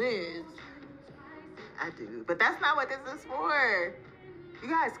subscription to Liz. I do, but that's not what this is for. You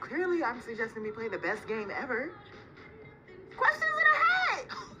guys, clearly I'm suggesting we play the best game ever. Questions in a hat.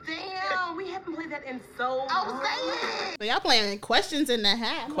 Damn, we haven't played that in so long. So y'all playing questions in the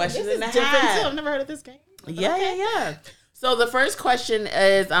hat. Questions in the different hat. too. I've never heard of this game. Yeah. So the first question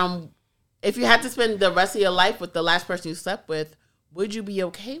is, if you had to spend the rest of your life with the last person you slept with, would you be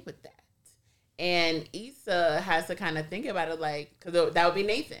okay with that? And Issa has to kind of think about it, like, because that would be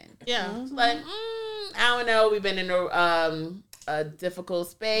Nathan. Yeah. It's like, I don't know. We've been in a difficult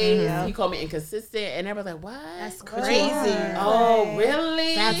space. Yeah. You call me inconsistent, and everybody's like, "What? That's crazy. Oh,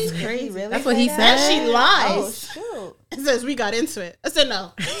 really? That's crazy. Really That's what he say said. And she Oh, lies. shoot. It says we got into it. I said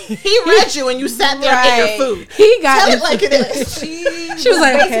no. He read you and you sat there and ate your food. He got Tell it into like it is. She was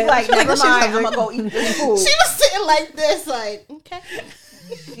like, basically okay. like, She was never like, mind, I'm going to go eat this food. She was sitting like this, like, okay.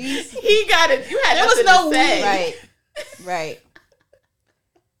 He got it. You had There was nothing no to say. Right.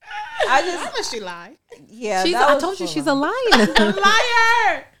 How much she lie? Yeah, I that was told you full she's on. a liar.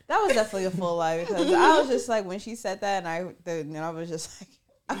 Liar. That was definitely a full lie because I was just like, when she said that, and I was just like,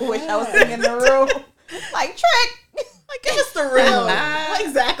 I wish I was sitting in the room. Like, Trick. Like, give us the real. What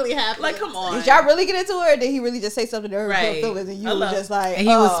exactly happened? Like, come on. Did y'all really get into it, or did he really just say something to her Right. feelings, and you Hello. were just like, And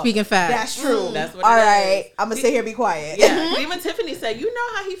he was oh, speaking fast. That's true. That's what All it is. right, I'm gonna sit here and be quiet. Yeah. Even Tiffany said, you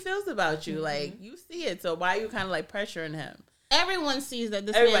know how he feels about you. Like, you see it. So why are you kind of like pressuring him? Everyone sees that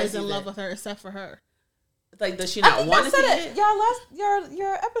this Everybody man is in sees love it. with her except for her. Like, does she I not think want I to said see it. it?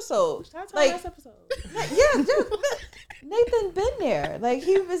 Your episode. That's Like, last episode. yeah, dude, Nathan been there. Like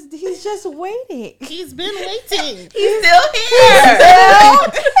he's just waiting. He's been waiting. He's still here.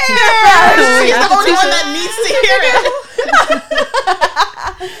 She's the only one that needs to hear it.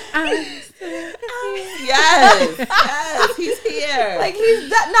 Yes, he's here. Like he's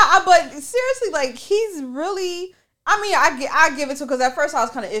that. Nah, but seriously, like he's really. I I mean, I give it to because at first I was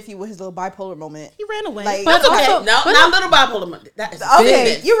kind of iffy with his little bipolar moment. He ran away. Like, but Okay, also, no, not little bipolar moment. That is okay,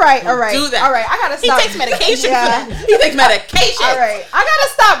 business. you're right. All right, Do that. All right, I gotta he stop. takes medication for that. He takes medication. All right, I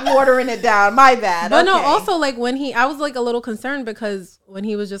gotta stop watering it down. My bad. But no, Okay. also like when I was like a little concerned because when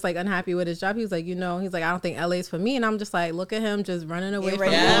he was just like unhappy with his job, he was like, he's like, I don't think LA's for me, and I'm just like, look at him just running away from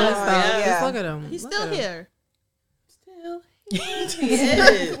all that stuff. yeah. Just look at him. He's Look still at him. here. Still, he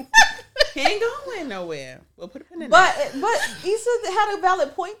is. He ain't going nowhere. We'll put a pin in But that. Issa had a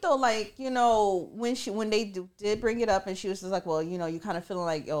valid point though. Like, when they did bring it up, and she was just like, well, you kind of feeling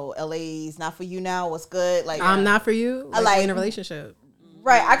like, yo, LA's not for you now. What's good? Like, I'm not for you. I Like, in a relationship.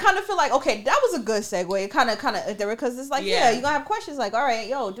 right. I kind of feel like, okay, that was a good segue. Kind of because it's like, Yeah. you're gonna have questions like, all right,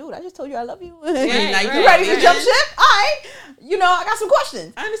 yo, dude, I just told you I love you. Right, You ready to jump ship? All right. I got some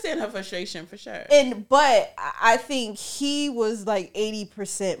questions. I understand her frustration for sure. But I think he was like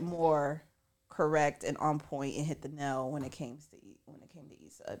 80% more correct and on point and hit the nail when it came to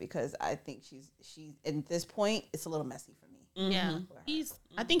Issa, because I think she's at this point it's a little messy for me. Yeah,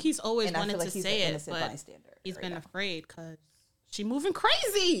 I think he's always And I wanted feel like to he's say an it, innocent but bystander he's right been now. afraid because she moving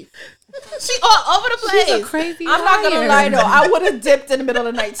crazy. She all over the place. She's a crazy I'm not gonna liar. lie though, I would have dipped in the middle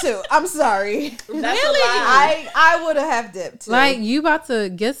of the night too. I'm sorry. That's a lie. I would have dipped too. Like you about to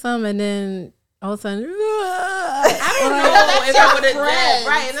get some, and then all of a sudden, I don't know that's if your I would have friend.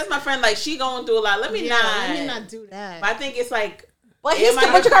 right. And that's my friend. Like she going through a lot. Let me not do that. But I think it's like. but am I but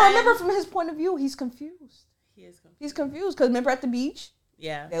you your gotta friend? remember from his point of view, he's confused. He is confused. He's confused because remember at the beach,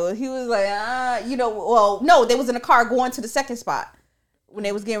 Yeah. he was like, no, they was in the car going to the second spot when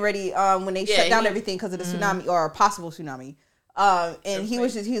they was getting ready, when they shut down everything because of the tsunami or possible tsunami. And he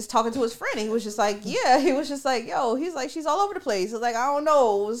was talking to his friend, and he was just like, yo, he's like, she's all over the place. He's like, I don't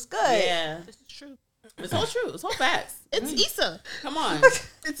know, it was good. Yeah. This is true. It's all true. It's all facts. It's Issa. Come on.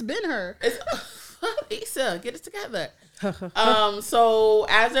 It's been her. It's Issa, get it together. So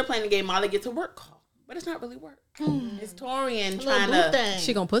as they're playing the game, Molly gets a work call, but it's not really work. It's Torian trying to.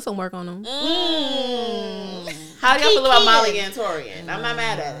 she gonna put some work on him. How do y'all feel about Molly and Torian? I'm not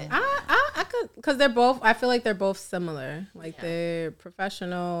mad at it. I could, because they're both. I feel like they're both similar. Like they're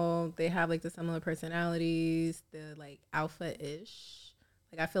professional. They have like the similar personalities. They're like alpha-ish.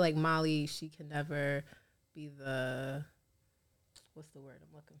 Like I feel like Molly, she can never be the. What's the word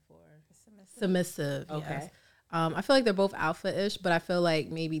I'm looking for? Submissive. Okay. Yes. I feel like they're both alpha-ish, but I feel like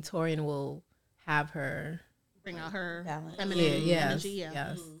maybe Torian will have her Bring out her Balance. feminine yes, energy. Yeah.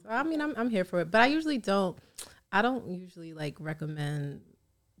 yes. So, I mean, I'm here for it, but I don't usually like recommend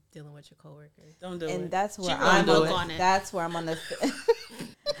dealing with your coworkers. Don't do And it. that's where gonna I'm do on it. That's where I'm on the.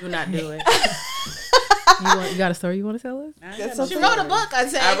 Do not do it. You got a story you want to tell us? She wrote a book. I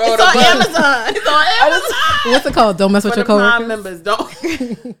said I wrote it's a on book. Amazon. It's on Amazon. What's it called? Don't mess with For your the Prime coworkers. members,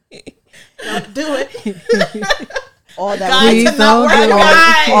 don't. Don't do it. all that. Guide Please to not don't work. do it.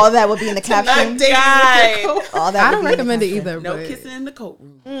 Guide. All that would be in the caption. Guide. All that. I would don't be in the recommend it caption. either. No but kissing in the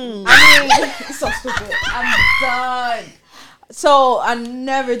courtroom. I mean, it's so stupid. I'm done. So I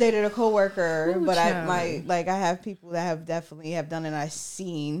never dated a coworker, Ooh, but child. I have people that have definitely have done it. I've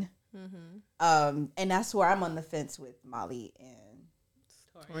seen, and that's where I'm on the fence with Molly and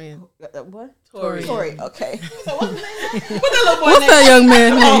Torian. what? Tori. Tori. Okay. So what's his name? What's that young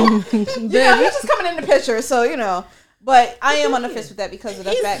man name? Yeah, he's just coming in the picture, so. But I am on the fence with that because of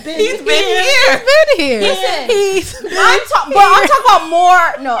the fact He's been here. Been here. Listen, I'm talking about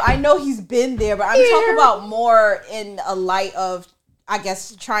more. No, I know he's been there, but I'm talking about more in a light of, I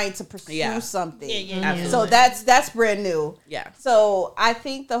guess, trying to pursue something. Absolutely. So that's brand new. Yeah. So I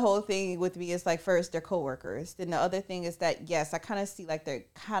think the whole thing with me is like, first they're coworkers. Then the other thing is that yes, I kind of see like they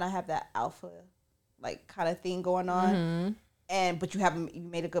kind of have that alpha, like kind of thing going on. But you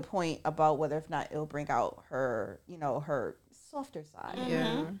made a good point about whether if not it'll bring out her, her softer side.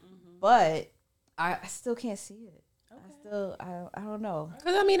 Yeah. But I still can't see it. I don't know.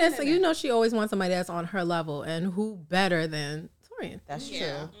 Because I mean, it's she always wants somebody that's on her level, and who better than Torian? That's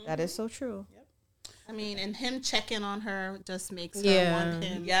true. That is so true. I mean, and him checking on her just makes her Yeah. want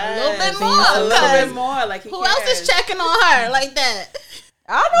him Yes. a little bit A more. little 'cause bit more. Like Who else is checking on her like that?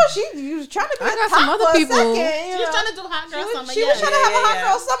 I don't know. She was trying to be I got hot some other for a people. second, She was trying to do hot girl summer. She was trying to have a hot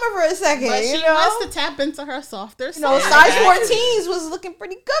girl summer for a second. but she you know? wants to tap into her softer side. Size 14s was looking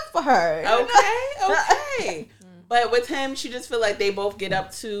pretty good for her. Okay. But with him, she just feel like they both get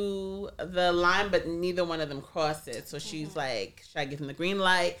up to the line, but neither one of them cross it. So she's like, should I give him the green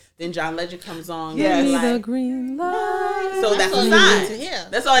light? Then John Legend comes on. Yes. green Give me the light. green light. So that's all a you sign. need to hear.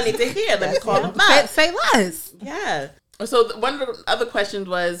 That's all I need to hear. Let me call him back. Say less. Yeah. So one of the other questions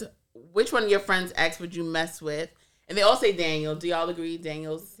was, which one of your friends' ex would you mess with? And they all say Daniel. Do y'all agree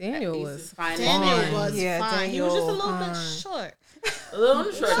Daniel was fine. Daniel was fine. He was just a little bit short. A little on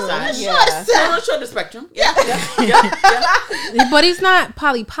the short side. Yeah. A little on the short of the spectrum. Yeah. But he's not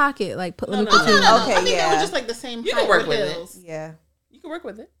Polly Pocket. Like, let me put you. Okay, I think they were just like the same you height can work with with Hills. it. Yeah. You can work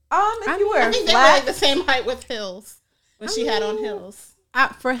with it. If you wear I think they were like the same height with Hills when she had on Hills.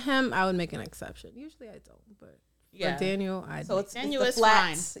 For him, I would make an exception. Usually I don't, but for Daniel, I do. So it's Daniel the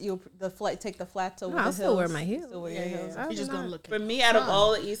flats. fine. You take the flats over the I'll hills. still wear my heels. Still wear your heels. You're just gonna look. For me, out of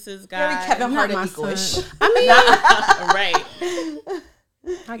all the Issa's guys, very Kevin Hart my English. I right?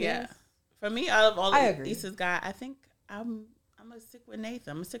 I guess. For me, out of all I the agree. Issa's guys, I think I'm gonna stick with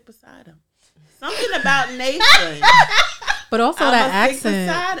Nathan. I'm gonna stick beside him. Something about Nathan. But also I'm that gonna stick accent.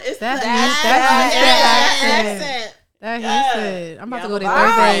 beside- it's That the accent. That Houston. I'm about to go there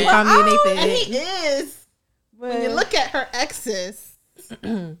Thursday. Call me Nathan. And he is. When you look at her exes, he's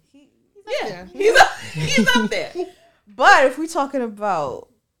up there. But if we're talking about,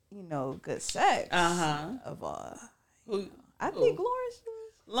 good sex, I think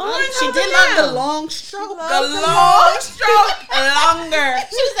Lawrence, she did love the long stroke. The long stroke, longer.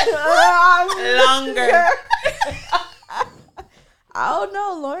 Longer. I don't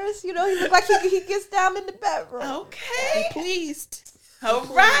know, Lawrence. He look like he gets down in the bedroom. Okay. Pleased. All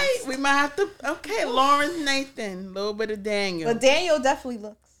right. We might have to. Okay, Lawrence, Nathan, a little bit of Daniel. But Daniel definitely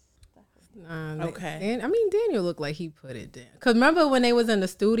looks. Okay. Daniel looked like he put it down. Cause remember when they was in the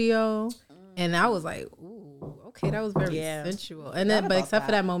studio, and I was like, "Ooh, okay, that was very sensual." And then, but except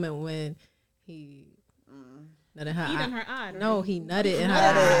for that moment when he nutted her in her eye. No, he nutted in her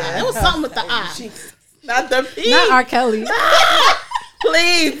eye. It was something with the eye. Not the pee. Not R. Kelly.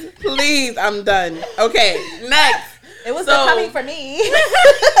 Please, I'm done. Okay, next. It was coming for me.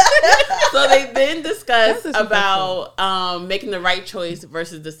 So they then discussed about making the right choice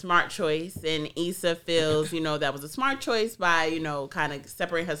versus the smart choice, and Issa feels that was a smart choice by kind of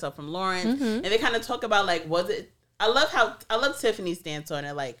separating herself from Lawrence, and they kind of talk about like, was it? I love Tiffany's stance on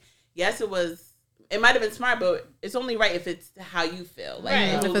it. Like, yes, it might have been smart, but it's only right if it's how you feel.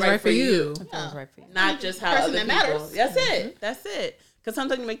 Like, if it's right for you. Not just how other people. Matters. That's it. Because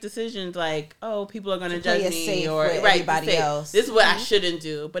sometimes you make decisions like, oh, people are going to judge me, or everybody else. This is what I shouldn't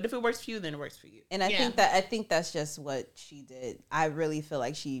do. But if it works for you, then it works for you. And I think that's just what she did. I really feel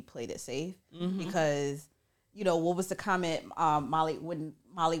like she played it safe because, what was the comment? Molly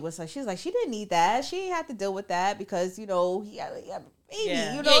was like, she was like, she didn't need that. She didn't have to deal with that because he had a baby.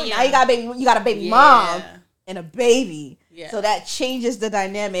 Yeah. Now you got a baby. You got a baby mom and a baby. Yeah. So that changes the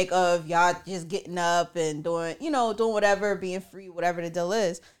dynamic of y'all just getting up and doing whatever, being free, whatever the deal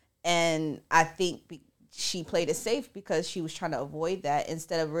is. And I think she played it safe because she was trying to avoid that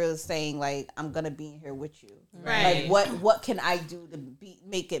instead of really saying like, I'm going to be in here with you. Right. Like what can I do to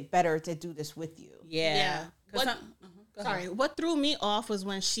make it better to do this with you? Yeah. What threw me off was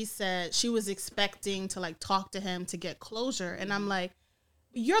when she said she was expecting to like talk to him to get closure. And I'm like,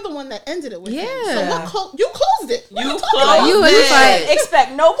 you're the one that ended it with him. So you closed it. You closed You it. like,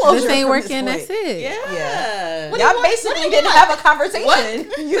 expect no closure. This ain't working. That's it. Yeah. Y'all basically didn't have a conversation.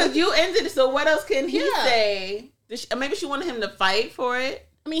 Because you ended it. So what else can he say? Maybe she wanted him to fight for it.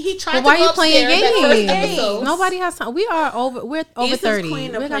 I mean, he tried. But why to are you playing games? games? Nobody has time. We're over Issa's 30.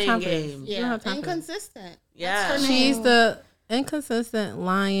 queen of We got playing time for this. games. We don't have time for this. Inconsistent. Yeah. She's the inconsistent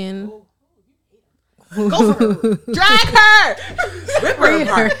lion. Go for her. Drag her. Rip her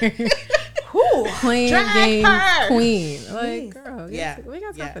apart. Playing Drag games her. queen. Like, girl, we got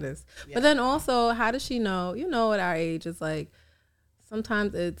time Yeah. for this. Yeah. But then also, how does she know? At our age, it's like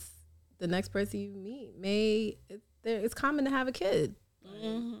sometimes it's the next person you meet it's common to have a kid.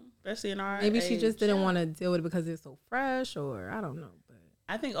 Mm-hmm. Especially in our Maybe age. she just didn't want to deal with it because it's so fresh, or I don't know. But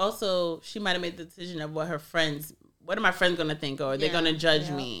I think also she might have made the decision of what are my friends going to think, or they're going to judge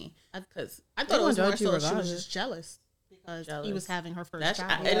me. Because I thought it was more judge you so she was regardless. just jealous because he was having her first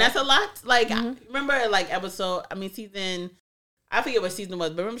child. And that's a lot. Like, remember, like, season, I forget what season it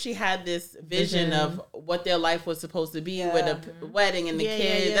was, but remember she had this vision of what their life was supposed to be with a wedding and the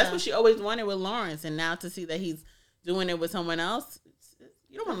kid. Yeah. That's what she always wanted with Lawrence. And now to see that he's doing it with someone else,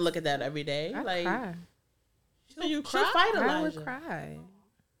 you don't want to look at that every day. I'd like, cry. she'll fight Elijah. I would cry.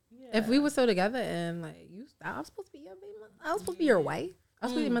 Yeah. If we were still together and like I was supposed to be your baby mother. I was supposed to be your wife. I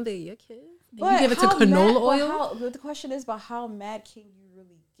was supposed to be mother of your kids. And you give it to canola oil. But the question is, about how mad can you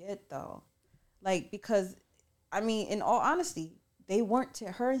really get though? Like, because in all honesty, they weren't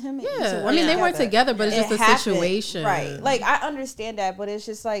her and him. Yeah, they weren't together, but it's just a situation, right? Like, I understand that, but it's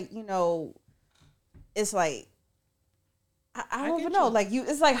just like it's like I don't even know. Like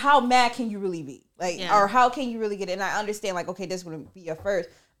it's like how mad can you really be? Like, or how can you really get it? And I understand, like, okay, this wouldn't be your first,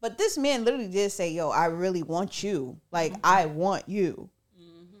 But this man literally did say, "Yo, I really want you. Like, I want you."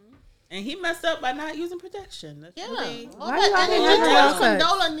 And he messed up by not using protection. That's really, all that energy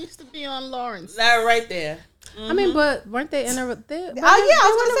Condola needs to be on Lawrence. That right there. I mean, but weren't they in a? I was gonna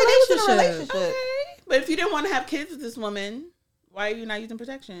say they was in a relationship. Okay. But if you didn't want to have kids with this woman, why are you not using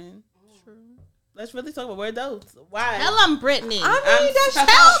protection? True. Let's really talk about where those. Why? Tell them, Brittany. I mean, that's tell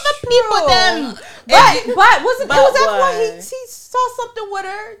the people them. But was it that why he saw something with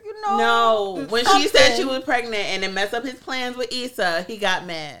her? You know? No. When she said she was pregnant and it messed up his plans with Issa, he got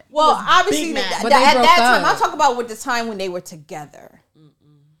mad. Well, obviously, at that time, I'm talking about with the time when they were together.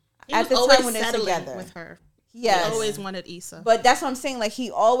 At the time when they were together with her. Yes. He always wanted Issa. But that's what I'm saying. Like,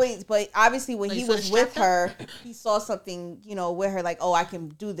 but obviously when he was with her, he saw something, you know, with her, like, oh, I can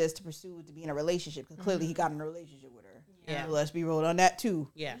do this to be in a relationship. Because clearly he got in a relationship with her. Yeah. So let's be rolled on that, too.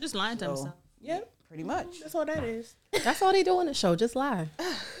 Yeah. Just lying to himself. Yep. Pretty much. That's all that is. That's all they do in the show. Just lie.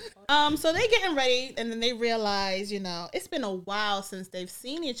 So they getting ready, and then they realize, you know, it's been a while since they've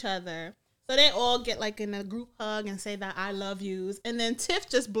seen each other. So they all get like in a group hug and say that I love yous. And then Tiff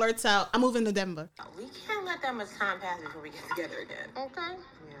just blurts out, I'm moving to Denver. We can't let that much time pass before we get together again. Okay?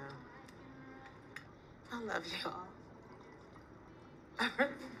 Yeah. I love y'all.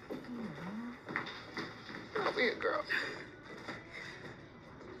 I'll be a girl.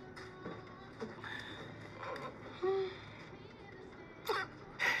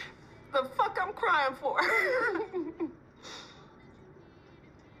 The fuck I'm crying for?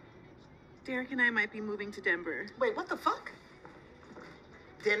 Derek and I might be moving to Denver. Wait, what the fuck?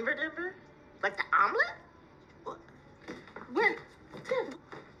 Denver? Like the omelet?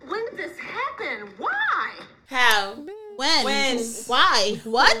 When did this happen? Why? How? When? Why?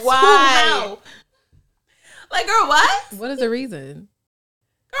 What? Why? How? Like, girl, what? What is the reason?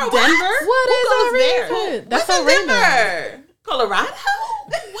 Girl, Denver? What Who is goes the there? reason? That's What's so in random. Denver? Colorado?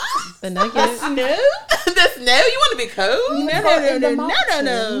 What? The Nuggets. No? The snow? You want to be cold?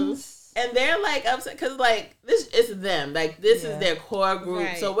 No. And they're like upset because like this is them. Like this is their core group.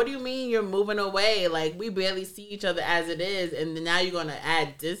 Right. So what do you mean you're moving away? Like we barely see each other as it is, and then now you're gonna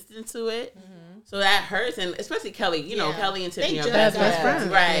add distance to it. Mm-hmm. So that hurts, and especially Kelly. You know, Kelly and Tiffany are best friends.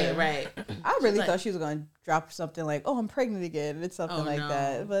 Right. I really thought she was gonna drop something like, "Oh, I'm pregnant again," and something like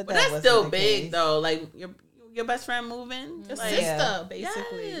that. But that's still big though. Like your best friend moving, just like, sister,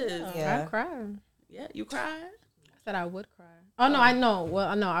 basically. Yes. Yeah, I cried. Yeah, you cried. I said I would cry. Oh no, I know.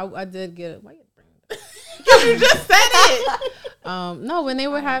 Well, no, I did get it. Why you bring it up? Because you just said it. No, when they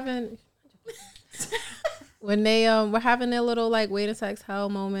were having, were having their little like waiting sex hell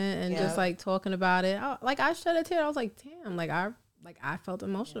moment and just like talking about it, I shed a tear. I was like, damn, I felt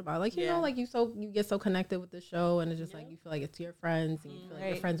emotional about it. Like, you know, like you get so connected with the show, and it's just like you feel like it's your friends, and you feel like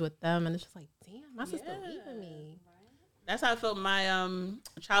you're friends with them, and it's just like, damn, my sister leaving me. That's how I felt. My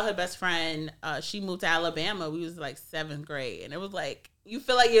childhood best friend, she moved to Alabama. We was like 7th grade, and it was like you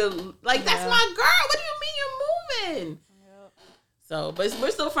feel like you're like that's my girl. What do you mean you're moving? Yep. So, but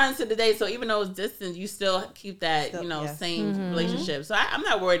we're still friends to today. So even though it's distant, you still keep that same relationship. So I'm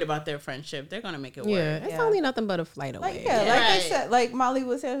not worried about their friendship. They're gonna make it work. Yeah, it's only nothing but a flight away. Like I said, like Molly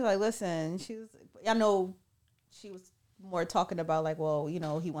was here, like, listen, I know she was more talking about like, well, you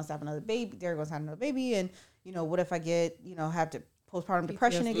know, he wants to have another baby. Derek wants to have another baby, and you know, what if I get, you know, have to postpartum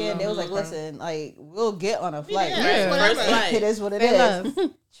depression again? They was like, listen, like, we'll get on a flight. First flight. It is what it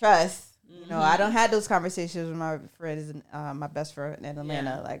is. Trust. You know, I don't have those conversations with my friends, my best friend in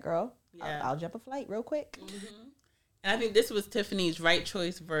Atlanta. Like, girl, I'll jump a flight real quick. Mm-hmm. And I think this was Tiffany's right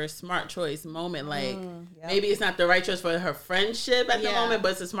choice versus smart choice moment. Like, maybe it's not the right choice for her friendship at the moment,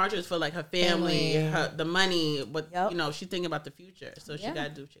 but it's a smart choice for like her family, the money. But you know, she's thinking about the future, so she got to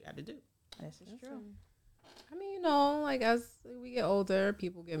do what she got to do. This is true. I mean, you know, like as we get older,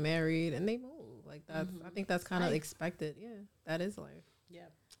 people get married and they move. Like that's, I think that's kind of expected. Yeah, that is life. Yeah.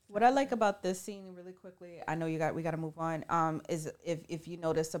 What I like about this scene, really quickly, I know we got to move on. Is if you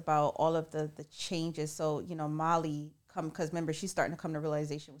notice about all of the changes. So you know, Molly because remember she's starting to come to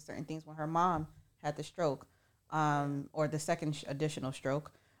realization with certain things when her mom had the stroke, or the second additional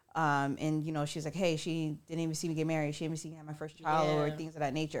stroke. And you know, she's like, hey, she didn't even see me get married. She didn't even see me have my first child or things of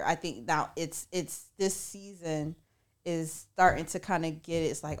that nature. I think now it's this season is starting to kind of get it.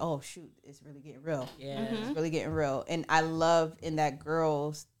 It's like, oh shoot, it's really getting real. Yeah, it's really getting real. And I love in that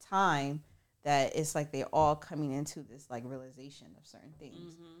girl's time that it's like they're all coming into this like realization of certain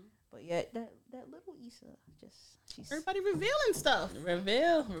things. But yet that little Issa she's everybody revealing stuff.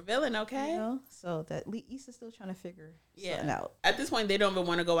 Revealing, okay. You know? So that Issa's still trying to figure something out. At this point, they don't even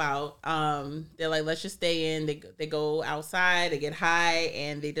want to go out. They're like, let's just stay in. They go outside, they get high,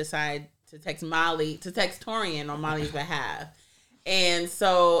 and they decide to text Torian on Molly's behalf. And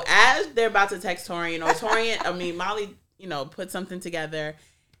so as they're about to text Torian, Molly, put something together.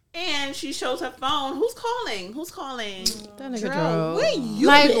 And she shows her phone. Who's calling? That nigga Dro. Where you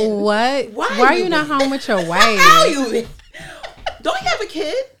like, been? what? Why are you not home with your wife? How you been? Don't you have a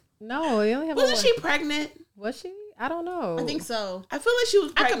kid? No, they only have Wasn't she pregnant? Was she? I don't know. I think so. I feel like she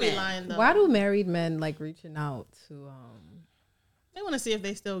was pregnant. I could be lying, though. Why do married men like reaching out to... They want to see if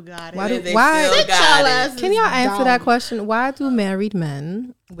they still got it. Can y'all answer that question? Why do married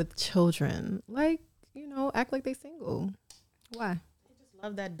men with children, act like they single? Why?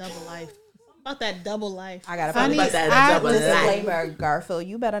 Love that double life. About that double life. I gotta find about that double life. Garfield,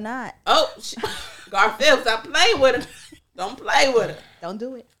 you better not. Oh, Garfield, stop playing with her. Don't play with her. Don't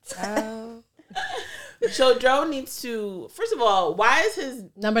do it. So Dro needs to. First of all, why is his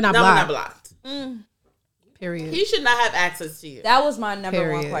number not blocked? Period. He should not have access to you. That was my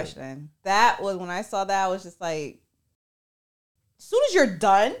number one question. That was when I saw that. I was just like, as soon as you're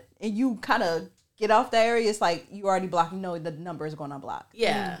done and you kind of get off the area, it's like you already blocked. You know the number is going unblocked.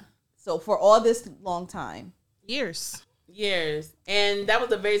 Yeah. So for all this long time, years, and that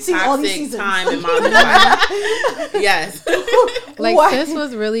was a very toxic time in Molly's life. Yes. Sis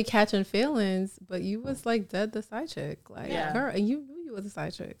was really catching feelings, but you was like dead the side chick. Girl, and you knew you was a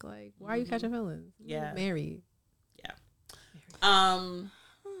side chick. Like, why are you catching feelings? Yeah. Married. Yeah.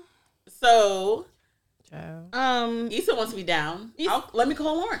 So Issa wants to be down. Let me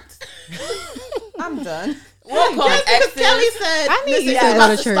call Lawrence. I'm done. We'll call exes. Kelly said this is about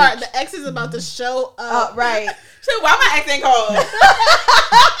to start. The ex is about to show up. Right. So why my ex ain't called?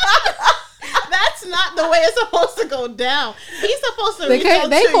 That's not the way it's supposed to go down. He's supposed to reach out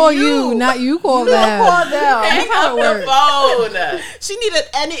They to call you, not you call them. Hang up the phone. She needed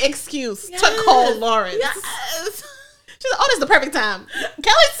any excuse to call Lawrence. Yes. She's like, this is the perfect time.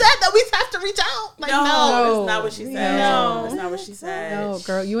 Kelly said that we have to reach out. Like, no, that's not what she said. No. That's not what she said. No,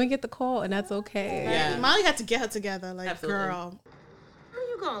 girl, you ain't get the call, and that's okay. Yeah. Molly had to get her together. Like, absolutely. Girl. Where are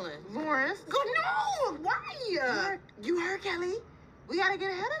you going? Lawrence. Go, no! Why? You heard, Kelly. We gotta get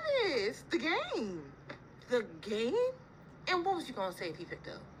ahead of this. The game. The game? And what was you going to say if he picked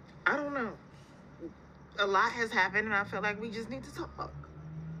up? I don't know. A lot has happened, and I feel like we just need to talk.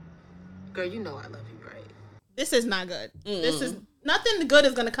 Girl, you know I love you, right? This is not good. This is nothing good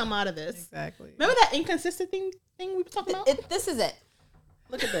is gonna come out of this. Exactly. Remember that inconsistent thing we were talking about? This is it.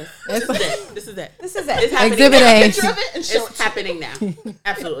 Look at this. This is it. This is it. It's happening. Exhibit A. Picture of it and show It's happening now.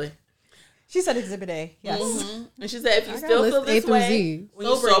 Absolutely. She said Exhibit A. Yes. Mm-hmm. And she said, if you still feel this A way Z. when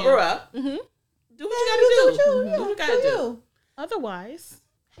you sober up, do what you gotta do. Do what you gotta do. Otherwise,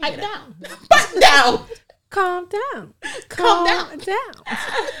 pipe down. Pipe down. Calm down. Calm down.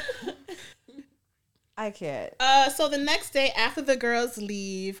 I can't. So the next day after the girls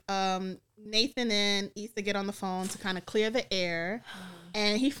leave, Nathan and Issa get on the phone to kind of clear the air.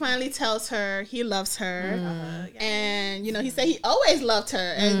 And he finally tells her he loves her. And, he said he always loved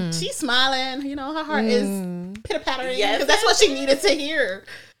her. And she's smiling. Her heart is pitter-pattering. Because that's what she needed to hear.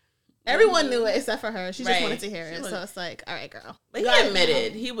 Everyone knew it except for her. She just wanted to hear it. So it's like, all right, girl. But he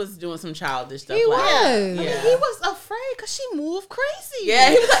admitted he was doing some childish stuff. He was. I mean, he was afraid because she moved crazy. Yeah,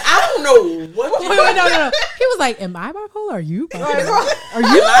 he was like, I don't know what you Wait, no. He was like, am I bipolar? Are you bipolar? Are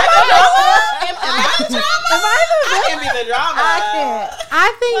you Am I the drama? I can't be the drama.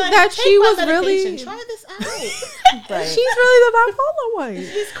 I think that she was really... Try this out. Right. She's really the bipolar one.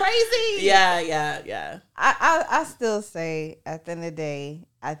 She's crazy. Yeah. I still say at the end of the day,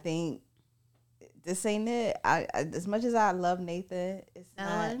 I think this ain't it. I as much as I love Nathan, it's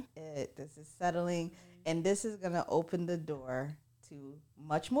not it. This is settling, and this is gonna open the door to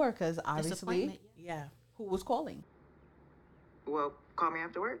much more because obviously, who was calling? Well, call me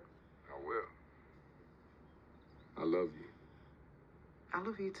after work. I will. I love you. I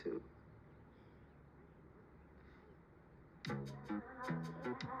love you too.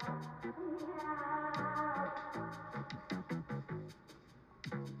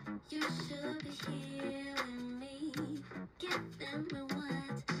 You should be hearing me, giving me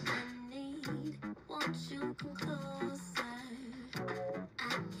what I need. Won't you come closer? I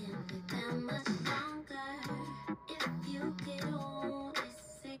can be that much longer if you get only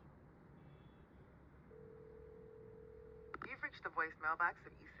sick. You've reached the voicemail box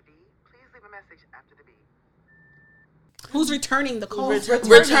of Issa D. Please leave a message after the beep. Who's returning the call?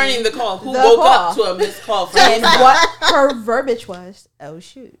 Returning the call. Who woke up to a missed call from And what her verbiage was, oh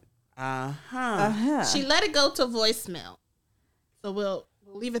shoot. She let it go to voicemail. So we'll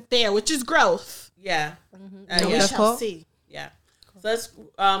leave it there, which is growth. Yeah. We shall see. Yeah. So let's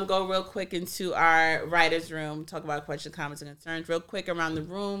go real quick into our writer's room, talk about questions, comments, and concerns. Real quick around the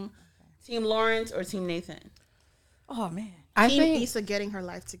room. Team Lawrence or Team Nathan? Oh, man. I Team think Issa getting her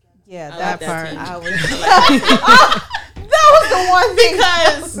life together. Yeah, that part. I was. That was the one thing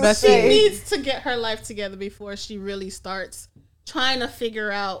Because she it. needs to get her life together before she really starts trying to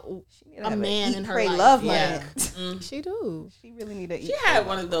figure out a man in her life. Love Yeah. month. she do. She really need to eat. She had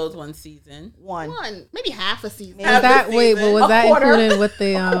one of those one season. one. Maybe half a season. Maybe. Was that wait? But was A that quarter. included with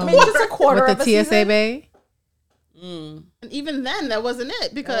the Maybe just a quarter with of the a TSA season? Bay? Mm. And even then, that wasn't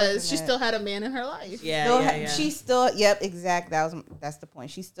it because wasn't she it. still had a man in her life. Yeah, Still yeah. She still. Yep, exact. That's the point.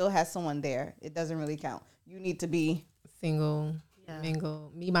 She still has someone there. It doesn't really count. You need to be. Single,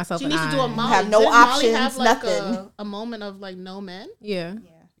 mingle, me, myself, She and needs I. to do a Molly. have no Didn't Molly options, have like nothing. a moment of like no men. Yeah,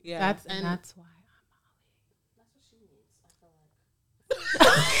 Yeah. that's And- that's why.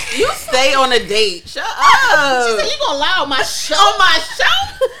 You stay on a date. Shut She up. said, "You gonna lie on my show?" On my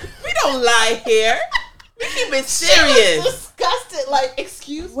show? We don't lie here. We keep it She serious. was disgusted. Like,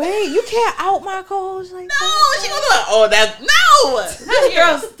 excuse me. Wait, you can't out my co-host like No, that. she gonna do it. Oh, that's no. Not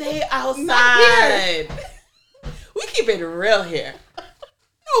girl, stay outside. We keep it real here.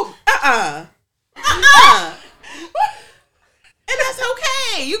 No, And that's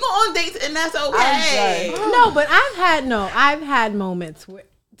okay. You go on dates and that's okay. No, but I've had moments where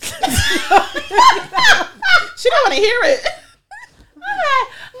She don't want to hear it. I've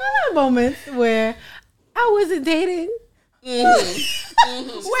had moments where I wasn't dating. Wait,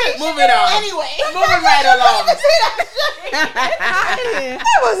 move it on. Anyway, Moving right along.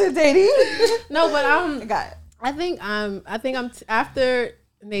 I wasn't dating. No, but Got it. I think I'm after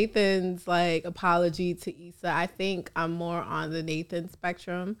Nathan's like apology to Issa. I think I'm more on the Nathan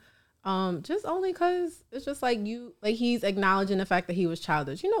spectrum. Just only because it's just like he's acknowledging the fact that he was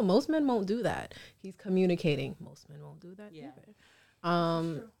childish. You know, most men won't do that. He's communicating. Most men won't do that either.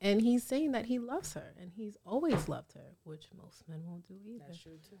 And he's saying that he loves her and he's always loved her, which most men won't do either. That's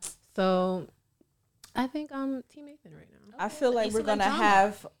true too. So I think I'm Team Nathan right now. I feel like we're gonna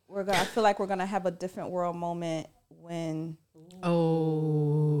have a different world moment when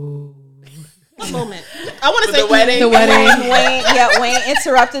What moment? I want to say The wedding. The wedding. Wayne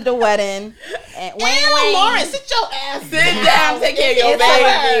interrupted the wedding. And Wayne Lawrence, sit your ass Sit down, take care of your If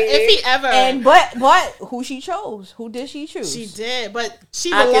ever. baby. If he ever. And but who she chose? Who did she choose? She did, but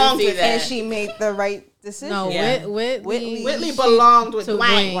she I can belonged see with that. him. And she made the right decision. No, Yeah. Whitley. Whitley belonged with to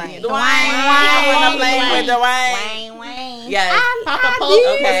Dwayne. Dwayne. Dwayne. With Dwayne. Yes. Papa Pope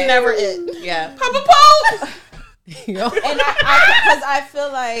Okay. was never it. Yeah. Papa Pope. And because I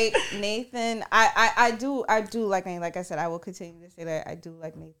feel like Nathan, I do like Nathan. Like I said, I will continue to say that I do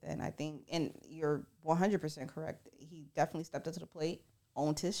like Nathan. I think, and you're 100% correct. He definitely stepped up to the plate,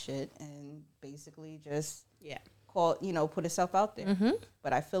 owned his shit, and basically just put himself out there. Mm-hmm.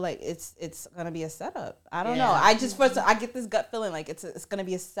 But I feel like it's gonna be a setup. I don't know. I get this gut feeling like it's gonna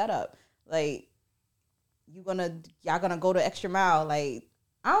be a setup. Like y'all gonna go the extra mile. Like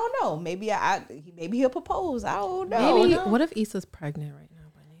I don't know. Maybe he'll propose. I don't know. Maybe what if Issa's pregnant right now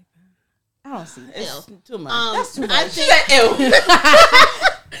by Nathan? I don't see that. It's too much. That's too much. I think, Ew.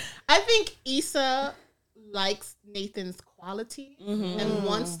 I think Issa likes Nathan's quality and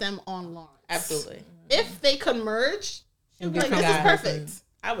wants them on Lawrence. Absolutely. If they could merge, she'll be like, Different this is guy. perfect.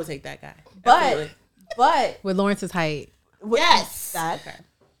 I would take that guy. But Absolutely. With Lawrence's height, Yes. that. Okay.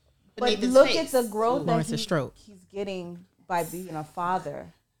 But Nathan's look face. at the growth that Lawrence's stroke. he's getting by being a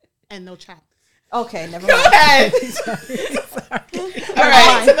father. And no child. Okay, never Go mind. ahead. All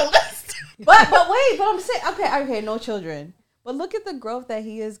right, to the list. But I'm saying okay, no children. But look at the growth that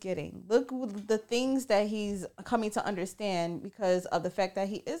he is getting. Look at the things that he's coming to understand because of the fact that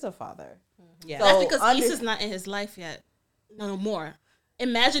he is a father. Yeah. So, That's because Issa's not in his life yet. No more.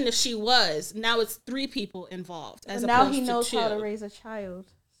 Imagine if she was. Now it's 3 people involved. As now opposed he knows to 2. how to raise a child.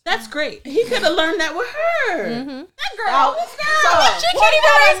 That's great. He could have learned that with her. That girl.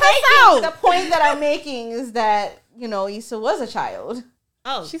 The point that I'm making is that Issa was a child.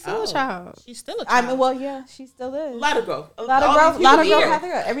 Oh, she's still a child. she's still a I child. mean, well, yeah, she still is. A lot of growth. A lot of growth.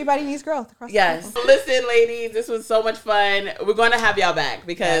 Everybody needs growth. Across the Yes. board. Listen, ladies, this was so much fun. We're going to have y'all back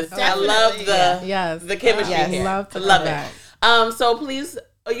because Yes, I love Yes. the chemistry Yes. here. Love to love come it. back. So please,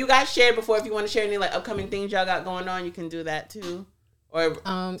 you guys shared before. If you want to share any like upcoming things y'all got going on, you can do that too. Or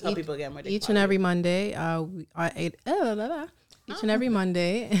tell people again where they each can and find every you. Monday, we are each and every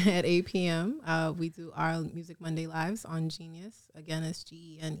Monday at 8 p.m. We do our Music Monday lives on Genius. Again, it's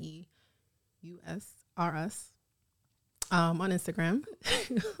GENEUSRS. On Instagram.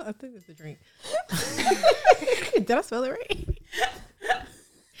 I think it's a drink. Did I spell it right?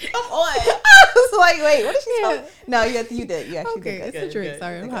 Come on. I was like, wait, what did she say? No, you did. You actually Okay, did. it's a drink.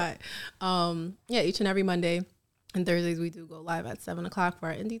 Sorry, I'm hot. Each and every Monday and Thursdays we do go live at 7:00 for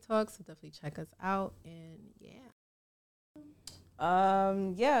our indie talk. So definitely check us out. And yeah.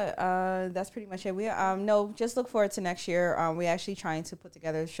 That's pretty much it. We no, just look forward to next year. We're actually trying to put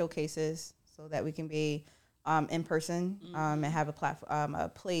together showcases so that we can be in person and have a platform, a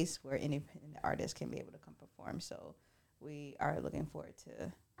place where independent artists can be able to come perform. So we are looking forward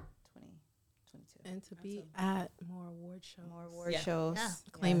to 2022 and to be at more award shows. Shows,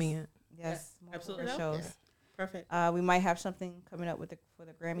 claiming it. Yes, more absolutely. award shows. Yeah. Perfect. We might have something coming up for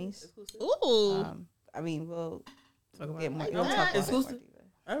the Grammys. Ooh. I mean, we'll Get more. We'll talk about it.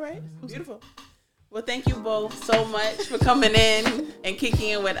 All right. Beautiful. Well, thank you both so much for coming in and kicking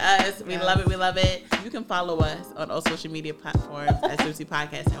in with us. We love it. We love it. You can follow us on all social media platforms at Seriously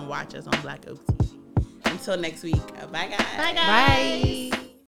Podcast and watch us on Black Oak TV. Until next week. Bye, guys. Bye, guys. Bye.